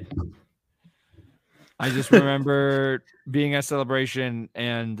that's it. I just remember being at Celebration,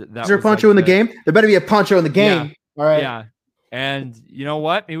 and that is there a poncho in the game? There better be a poncho in the game. Yeah, all right. Yeah. And you know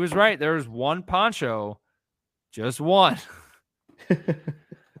what? He was right. There was one poncho, just one.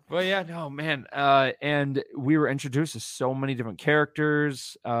 But yeah, no, man. And we were introduced to so many different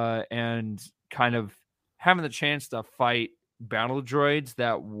characters, and kind of having the chance to fight battle droids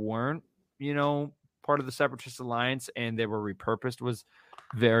that weren't, part of the Separatist Alliance, and they were repurposed, was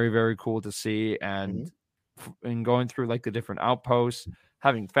very, very cool to see. And and going through like the different outposts,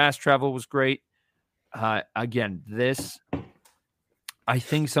 having fast travel was great. Again, I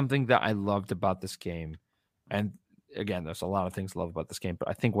think something that I loved about this game, and again, there's a lot of things I love about this game, but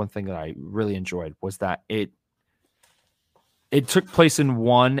I think one thing that I really enjoyed was that it took place in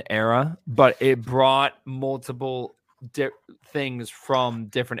one era, but it brought multiple things from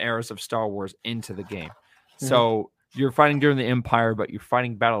different eras of Star Wars into the game. Mm-hmm. So you're fighting during the Empire, but you're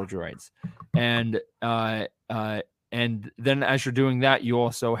fighting battle droids, and then as you're doing that, you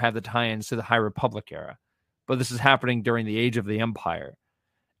also have the tie-ins to the High Republic era. But this is happening during the Age of the Empire.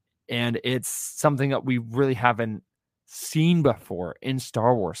 And it's something that we really haven't seen before in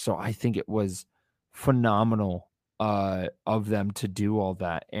Star Wars. So I think it was phenomenal of them to do all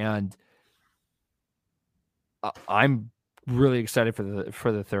that. And I'm really excited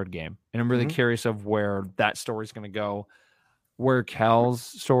for the third game. And I'm really curious of where that story is going to go, where Cal's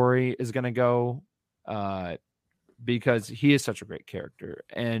story is going to go, because he is such a great character.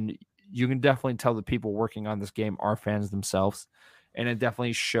 And you can definitely tell the people working on this game are fans themselves. and it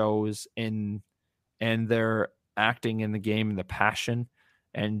definitely shows in their acting in the game and the passion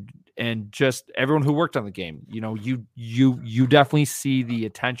and just everyone who worked on the game. You know, you definitely see the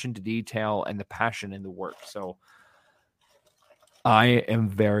attention to detail and the passion in the work. So I am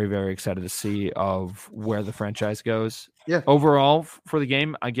very, very excited to see of where the franchise goes. Yeah. Overall for the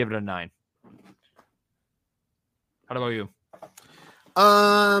game, I give it a 9. How about you?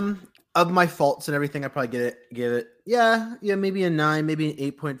 Of my faults and everything, I probably give it, maybe a 9, maybe an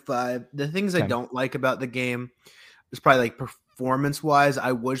 8.5. The things I don't like about the game is probably like performance-wise,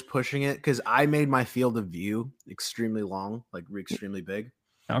 I was pushing it because I made my field of view extremely long, like extremely big.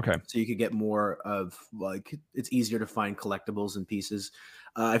 Okay. So you could get more of like, it's easier to find collectibles and pieces.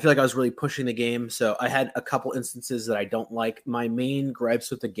 I feel like I was really pushing the game. So I had a couple instances that I don't like. My main gripes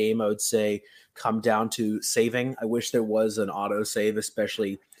with the game, I would say, come down to saving. I wish there was an auto save,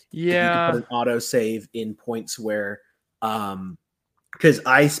 especially if you could put an auto save in points where, because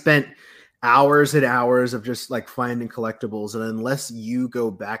I spent hours and hours of just like finding collectibles, and unless you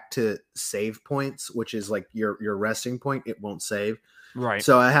go back to save points, which is like your resting point, it won't save. Right.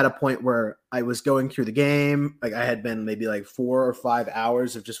 So I had a point where I was going through the game. Like I had been maybe like 4 or 5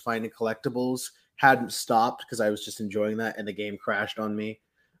 hours of just finding collectibles, hadn't stopped because I was just enjoying that. And the game crashed on me.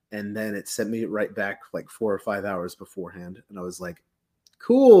 And then it sent me right back like 4 or 5 hours beforehand. And I was like,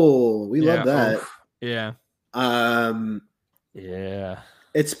 cool. We love that. Oof. Yeah. Yeah.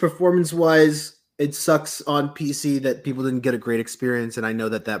 It's performance wise. It sucks on PC that people didn't get a great experience. And I know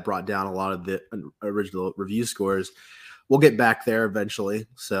that brought down a lot of the original review scores. We'll get back there eventually.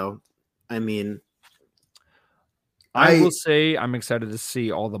 So, I mean, I will say I'm excited to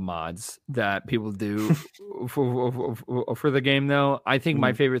see all the mods that people do for the game, though. I think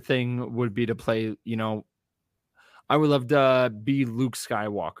my favorite thing would be to play, you know, I would love to be Luke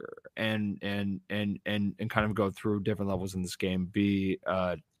Skywalker and kind of go through different levels in this game.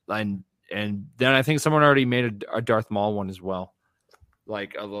 And then I think someone already made a Darth Maul one as well,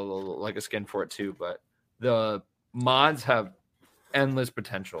 like a skin for it too. But the mods have endless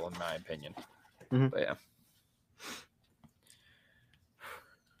potential, in my opinion. But yeah.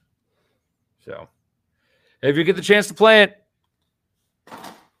 So, if you get the chance to play it,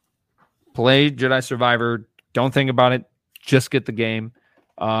 play Jedi Survivor. Don't think about it. Just get the game.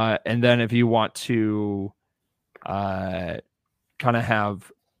 And then if you want to kind of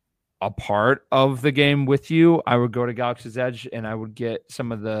have a part of the game with you, I would go to Galaxy's Edge and I would get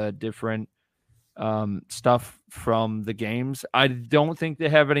some of the different stuff from the games. I don't think they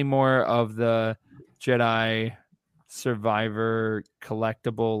have any more of the Jedi Survivor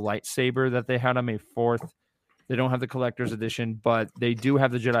collectible lightsaber that they had on May 4th. They don't have the collector's edition, but they do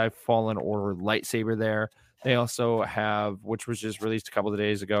have the Jedi Fallen Order lightsaber there. They also have, which was just released a couple of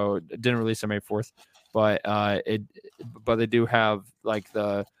days ago, it didn't release on May 4th, but they do have like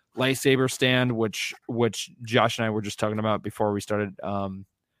the lightsaber stand, which Josh and I were just talking about before we started the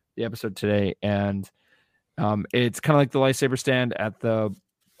episode today, and it's kind of like the lightsaber stand at the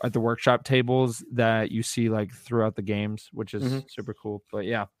workshop tables that you see like throughout the games, which is super cool. But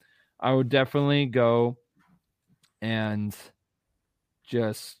yeah, I would definitely go and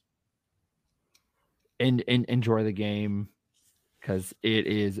just enjoy the game because it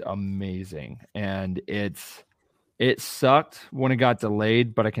is amazing, and it sucked when it got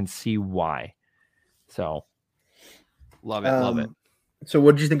delayed, but I can see why. So love it. So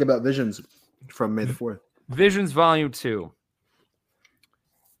what did you think about Visions from May the 4th? Visions Volume 2.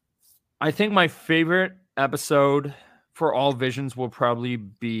 I think my favorite episode for all Visions will probably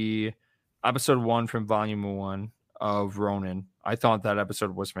be episode 1 from Volume 1 of Ronin. I thought that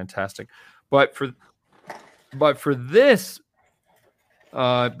episode was fantastic. But for this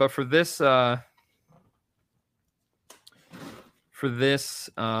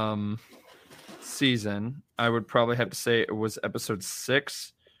season, I would probably have to say it was episode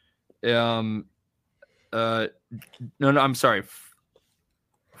 6. No, I'm sorry.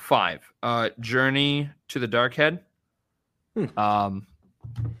 5. Journey to the Dark Head.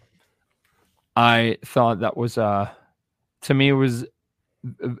 I thought that was to me it was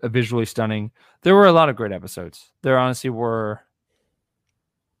visually stunning. There were a lot of great episodes. There honestly were.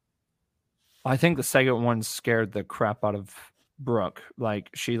 I think the second one scared the crap out of Brooke. Like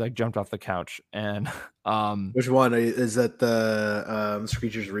she jumped off the couch and which one is that? The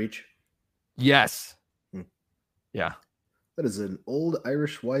Screecher's Reach? Yes. Yeah. That is an old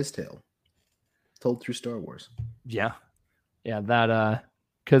Irish wise tale told through Star Wars. Yeah. That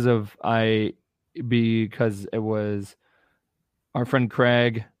because it was our friend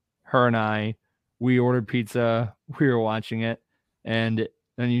Craig, her and I, we ordered pizza, we were watching it, and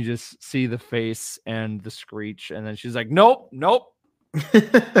then you just see the face and the screech, and then she's like, nope,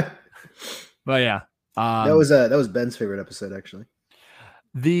 But yeah, that was Ben's favorite episode, actually.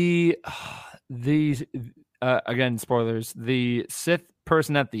 The again, spoilers. The Sith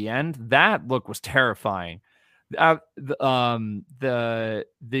person at the end, that look was terrifying. The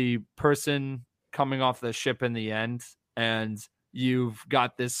person coming off the ship in the end, and you've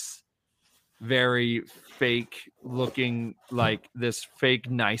got this very fake looking, like this fake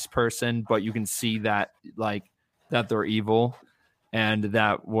nice person, but you can see that that they're evil, and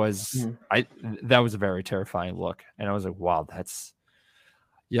that was that was a very terrifying look, and I was like, wow, that's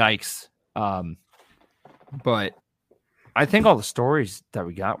yikes. But I think all the stories that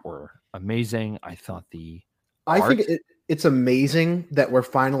we got were amazing. I thought think it's amazing that we're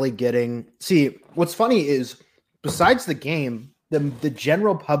finally getting. See, what's funny is, besides the game, the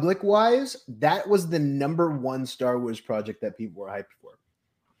general public wise, that was the #1 Star Wars project that people were hyped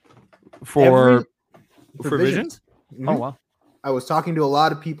for. For Visions? Mm-hmm. Oh wow! I was talking to a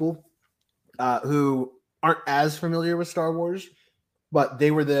lot of people who aren't as familiar with Star Wars, but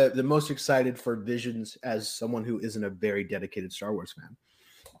they were the most excited for Visions as someone who isn't a very dedicated Star Wars fan.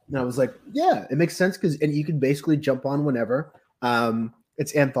 And I was like, yeah, it makes sense and you can basically jump on whenever.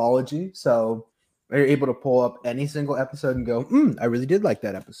 It's anthology, so you're able to pull up any single episode and go, I really did like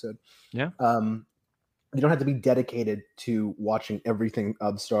that episode. Yeah. You don't have to be dedicated to watching everything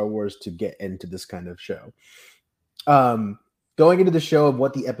of Star Wars to get into this kind of show. Going into the show of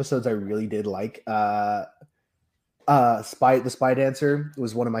what the episodes I really did like, the Spy Dancer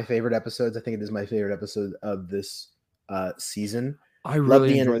was one of my favorite episodes. I think it is my favorite episode of this season. I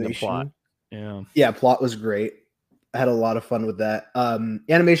really enjoyed the plot. Yeah, plot was great. I had a lot of fun with that.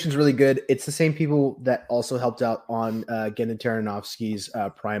 Animation's really good. It's the same people that also helped out on Gennin Taranovsky's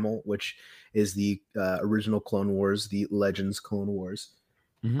Primal, which is the original Clone Wars, the Legends Clone Wars.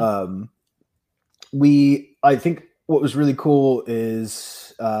 Mm-hmm. I think what was really cool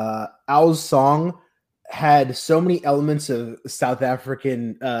is Owl's song had so many elements of South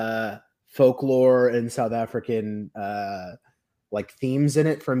African folklore and South African like themes in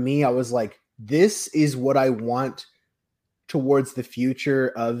it. For me, I was like, this is what I want towards the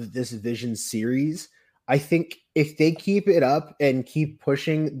future of this Vision series. I think if they keep it up and keep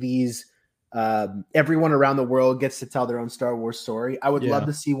pushing these, everyone around the world gets to tell their own Star Wars story. I would love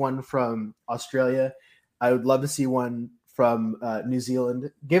to see one from Australia. I would love to see one from New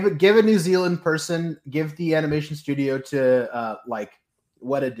Zealand. Give a New Zealand person, give the animation studio to like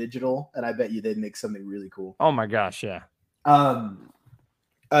Weta Digital, and I bet you they'd make something really cool. Oh my gosh, yeah.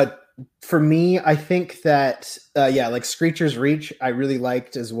 For me, I think that like Screecher's Reach, I really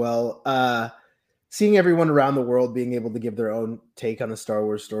liked as well. Seeing everyone around the world being able to give their own take on the Star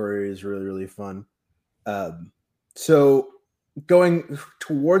Wars story is really, really fun. So going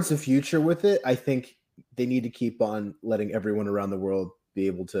towards the future with it, I think they need to keep on letting everyone around the world be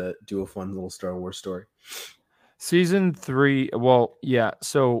able to do a fun little Star Wars story. Season 3, well, yeah.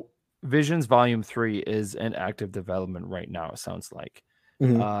 So Visions Volume 3 is in active development right now, it sounds like.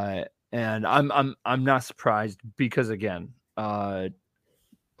 Mm-hmm. And I'm not surprised because, again, not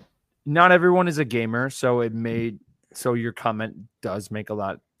everyone is a gamer, so your comment does make a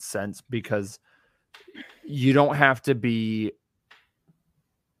lot of sense, because you don't have to be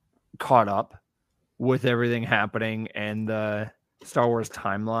caught up with everything happening and the Star Wars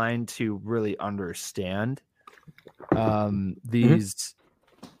timeline to really understand these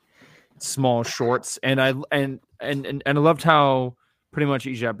small shorts. And I loved how pretty much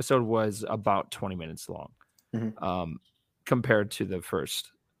each episode was about 20 minutes long, compared to the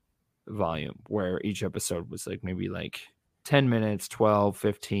first volume, where each episode was like maybe like 10 minutes, 12,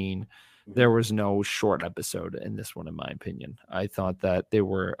 15. There was no short episode in this one, in my opinion. I thought that they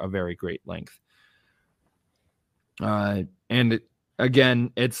were a very great length.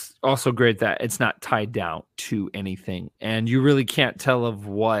 Again, it's also great that it's not tied down to anything, and you really can't tell of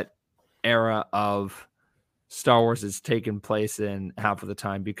what era of Star Wars is taking place in half of the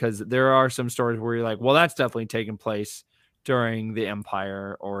time, because there are some stories where you're like, well, that's definitely taking place during the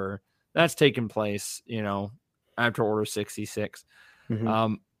Empire, or that's taking place, after Order 66.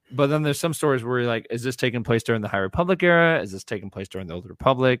 Mm-hmm. But then there's some stories where you're like, is this taking place during the High Republic era? Is this taking place during the Old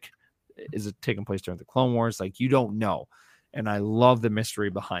Republic? Is it taking place during the Clone Wars? Like, you don't know. And I love the mystery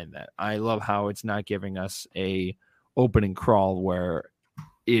behind that. I love how it's not giving us a opening crawl where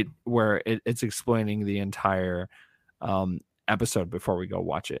it's explaining the entire episode before we go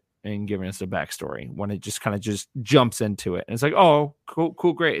watch it and giving us a backstory, when it just kind of just jumps into it. And it's like, oh,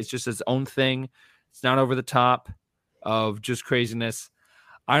 cool, great. It's just its own thing. It's not over the top of just craziness.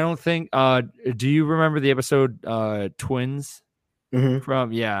 I don't think, do you remember the episode Twins?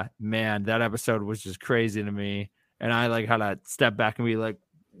 Mm-hmm. Man, that episode was just crazy to me. and I like had to step back and be like,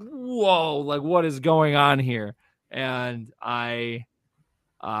 whoa, like what is going on here? And I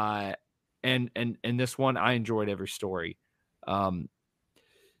and this one, I enjoyed every story. Even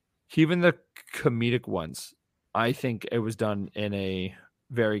the comedic ones, I think it was done in a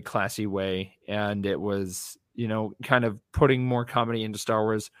very classy way, and it was, kind of putting more comedy into Star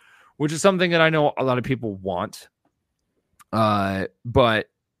Wars, which is something that I know a lot of people want. But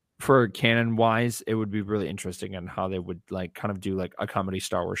for canon wise, it would be really interesting on how they would like kind of do like a comedy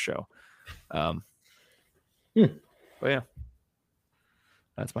Star Wars show. But yeah,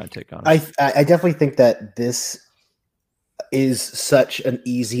 that's my take on it. I definitely think that this is such an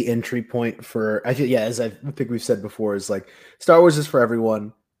easy entry point for, I feel, as I think we've said before, is like Star Wars is for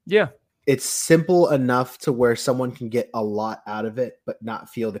everyone. Yeah. It's simple enough to where someone can get a lot out of it, but not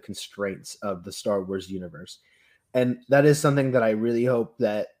feel the constraints of the Star Wars universe. And that is something that I really hope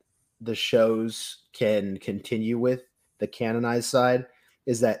that the shows can continue with, the canonized side,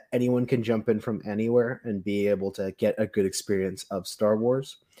 is that anyone can jump in from anywhere and be able to get a good experience of Star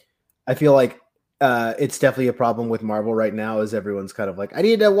Wars. I feel like it's definitely a problem with Marvel right now, is everyone's kind of like, I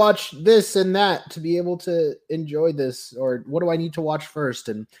need to watch this and that to be able to enjoy this, or what do I need to watch first?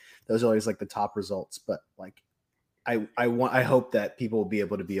 And those are always like the top results. But like, I hope that people will be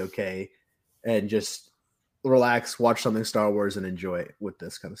able to be okay and just relax, watch something Star Wars and enjoy it with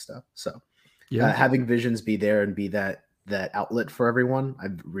this kind of stuff. So having Visions be there and be that outlet for everyone,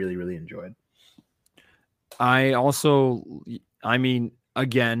 I've really, really enjoyed.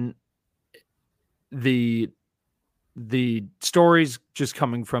 Again, the stories just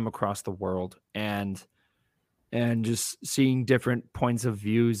coming from across the world and just seeing different points of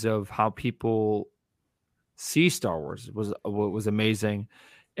views of how people see Star Wars was amazing.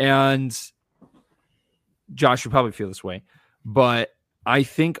 And Josh, you probably feel this way, but I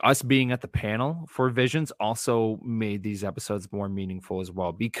think us being at the panel for Visions also made these episodes more meaningful as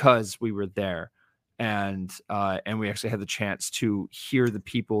well, because we were there and we actually had the chance to hear the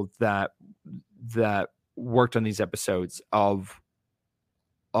people that worked on these episodes of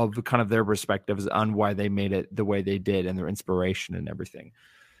kind of their perspectives on why they made it the way they did and their inspiration and everything.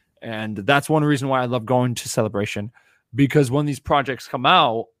 And that's one reason why I love going to Celebration, because when these projects come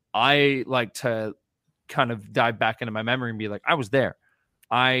out, I like to kind of dive back into my memory and be like, I was there.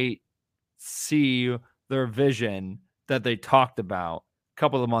 I see their vision that they talked about a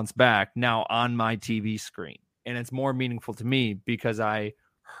couple of months back now on my TV screen. And it's more meaningful to me because I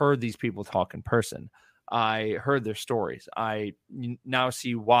heard these people talk in person. I heard their stories. I now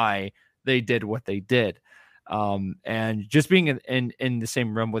see why they did what they did. And just being in the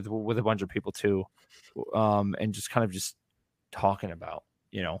same room with a bunch of people too, and just kind of just talking about,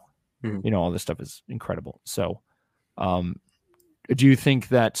 all this stuff is incredible. So, do you think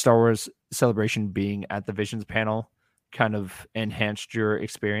that Star Wars Celebration being at the Visions panel kind of enhanced your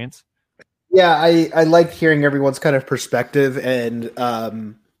experience? Yeah, I liked hearing everyone's kind of perspective,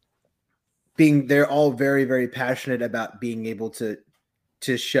 and they're all very, very passionate about being able to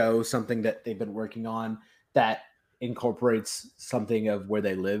show something that they've been working on that incorporates something of where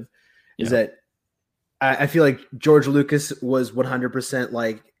they live. Is that I feel like George Lucas was 100%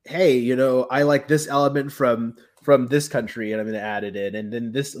 like, hey, I like this element from this country and I'm going to add it in. And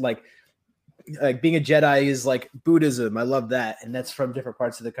then this, like being a Jedi is like Buddhism. I love that. And that's from different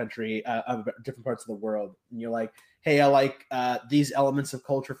parts of the country, different parts of the world. And you're like, hey, I like these elements of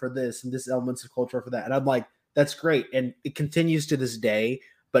culture for this and this elements of culture for that. And I'm like, that's great. And it continues to this day,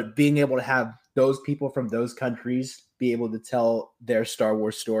 but being able to have those people from those countries be able to tell their Star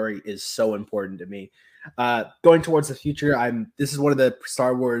Wars story is so important to me. Going towards the future, this is one of the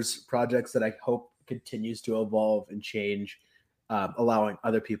Star Wars projects that I hope continues to evolve and change, allowing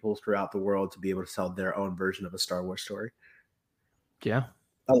other people throughout the world to be able to tell their own version of a Star Wars story. Yeah,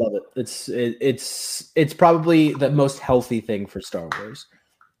 I love it. It's probably the most healthy thing for Star Wars.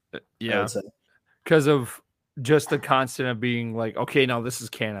 Yeah, because of just the constant of being like, okay, now this is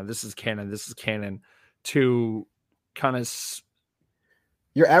canon, to kind of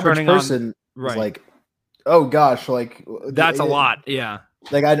your average person is like, oh gosh, like that's a lot. Yeah.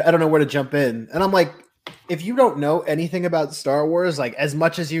 Like, I don't know where to jump in. And I'm like, if you don't know anything about Star Wars, like as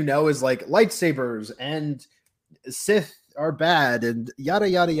much as you know is like lightsabers and Sith are bad and yada,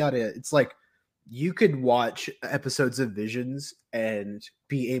 yada, yada. It's like you could watch episodes of Visions and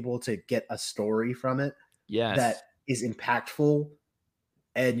be able to get a story from it. Yes. That is impactful.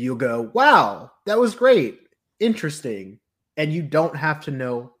 And you'll go, wow, that was great. Interesting. And you don't have to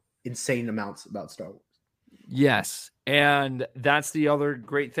know insane amounts about Star Wars. Yes. And that's the other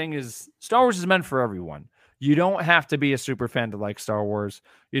great thing is Star Wars is meant for everyone. You don't have to be a super fan to like Star Wars.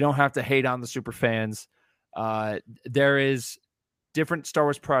 You don't have to hate on the super fans. There is different Star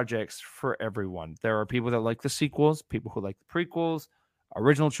Wars projects for everyone. There are people that like the sequels, people who like the prequels,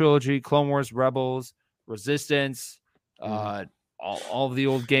 original trilogy, Clone Wars, Rebels, Resistance, all of the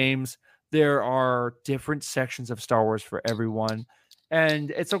old games. There are different sections of Star Wars for everyone,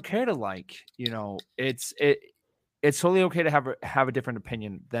 and it's okay to like. It's totally okay to have a different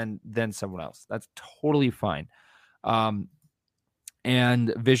opinion than someone else. That's totally fine.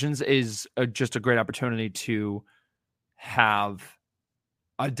 And Visions is just a great opportunity to have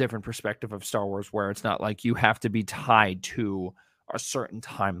a different perspective of Star Wars, where it's not like you have to be tied to a certain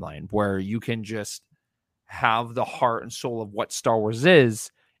timeline, where you can just have the heart and soul of what Star Wars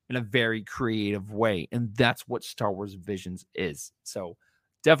is in a very creative way. And that's what Star Wars Visions is. So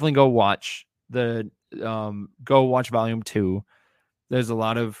definitely go watch Volume 2. There's a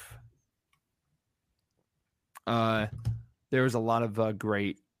lot of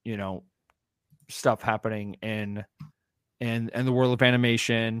great, stuff happening in the world of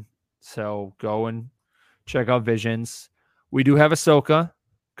animation. So go and check out Visions. We do have Ahsoka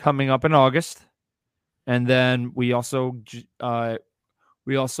coming up in August, and then we also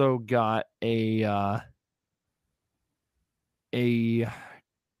got a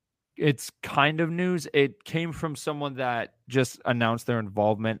it's kind of news. It came from someone that just announced their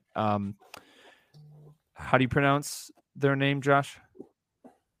involvement. How do you pronounce their name, Josh?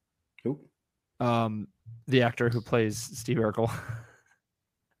 Who? The actor who plays Steve Urkel.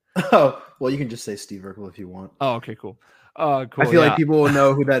 Oh, well, you can just say Steve Urkel if you want. Oh, okay, cool. Cool. I feel like people will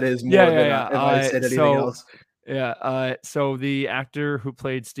know who that is more than if I said anything else. Yeah. So the actor who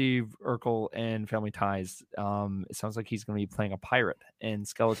played Steve Urkel in Family Ties, it sounds like he's going to be playing a pirate in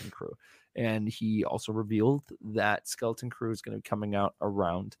Skeleton Crew, and he also revealed that Skeleton Crew is going to be coming out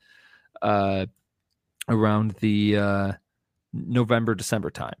around the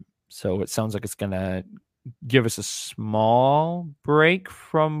November-December time. So it sounds like it's going to give us a small break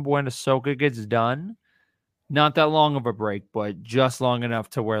from when Ahsoka gets done. Not that long of a break, but just long enough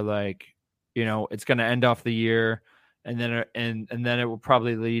to where, like, it's going to end off the year, and then it will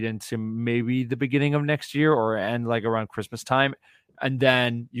probably lead into maybe the beginning of next year, or end like around Christmas time. And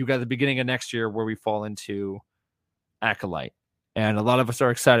then you got the beginning of next year where we fall into Acolyte. And a lot of us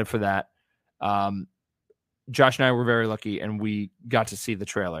are excited for that. Josh and I were very lucky, and we got to see the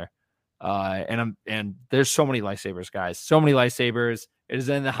trailer. And there's so many lightsabers, guys. So many lightsabers. It is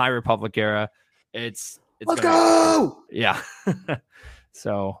in the High Republic era. Let's go. Yeah.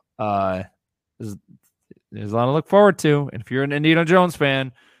 So there's a lot to look forward to. And if you're an Indiana Jones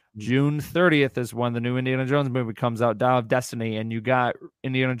fan, June 30th is when the new Indiana Jones movie comes out, Dial of Destiny, and you got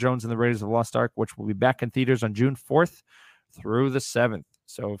Indiana Jones and the Raiders of the Lost Ark, which will be back in theaters on June 4th through the 7th.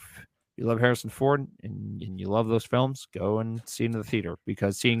 So if you love Harrison Ford and you love those films, go and see it in the theater,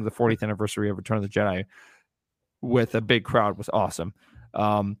 because seeing the 40th anniversary of Return of the Jedi with a big crowd was awesome.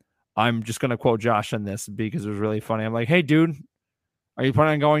 I'm just going to quote Josh on this because it was really funny. I'm like, hey, dude, are you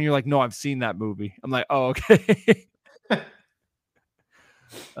planning on going? You're like, no, I've seen that movie. I'm like, oh, okay.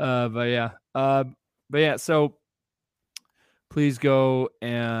 But yeah. So please go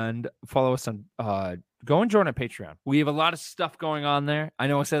and follow us on, go and join our Patreon. We have a lot of stuff going on there. I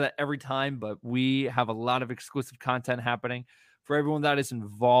know I say that every time, but we have a lot of exclusive content happening for everyone that is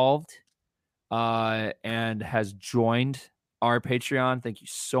involved and has joined our Patreon. Thank you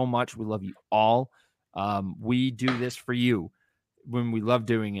so much. We love you all. We do this for you when we love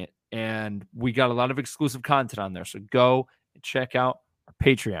doing it. And we got a lot of exclusive content on there. So go and check out our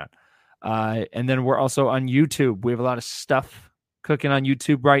Patreon. And then we're also on YouTube. We have a lot of stuff cooking on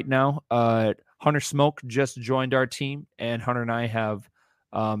YouTube right now. Hunter Smoke just joined our team, and Hunter and I have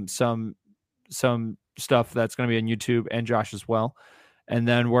some stuff that's going to be on YouTube, and Josh as well. And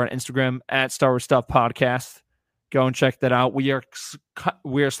then we're on Instagram at Star Wars Stuff Podcast. Go and check that out. We are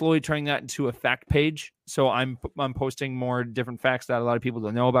slowly turning that into a fact page. So I'm posting more different facts that a lot of people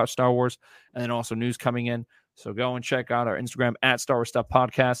don't know about Star Wars, and then also news coming in. So go and check out our Instagram at Star Wars Stuff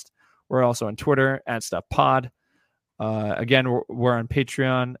Podcast. We're also on Twitter at Stuff Pod. Again, we're on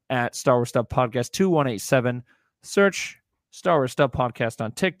Patreon at Star Wars Stuff Podcast 2187. Search Star Wars Stuff Podcast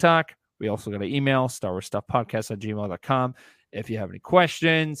on TikTok. We also got an email, starwarsstuffpodcast@gmail.com. If you have any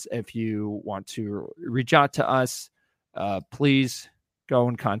questions, if you want to reach out to us, please go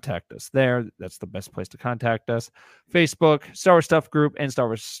and contact us there. That's the best place to contact us. Facebook, Star Wars Stuff Group, and Star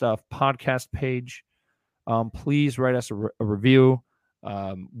Wars Stuff Podcast page. Please write us a review.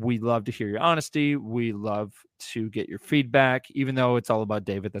 We love to hear your honesty. We love to get your feedback, even though it's all about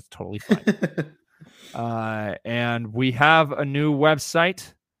David. That's totally fine. And we have a new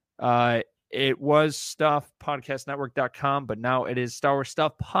website. It was stuffpodcastnetwork.com, but now it is Star Wars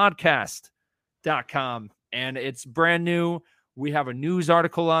Stuff Podcast.com. and it's brand new. We have a news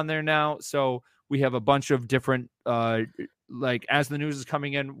article on there now, so we have a bunch of different like as the news is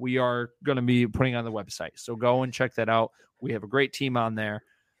coming in, we are going to be putting on the website. So go and check that out. We have a great team on there,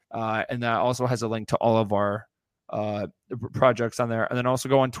 and that also has a link to all of our projects on there. And then also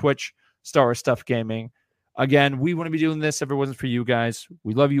go on Twitch, Star Wars Stuff Gaming. Again, we wouldn't be doing this if it wasn't for you guys.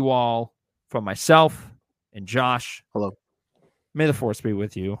 We love you all. From myself and Josh. Hello. May the Force be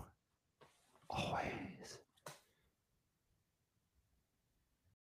with you.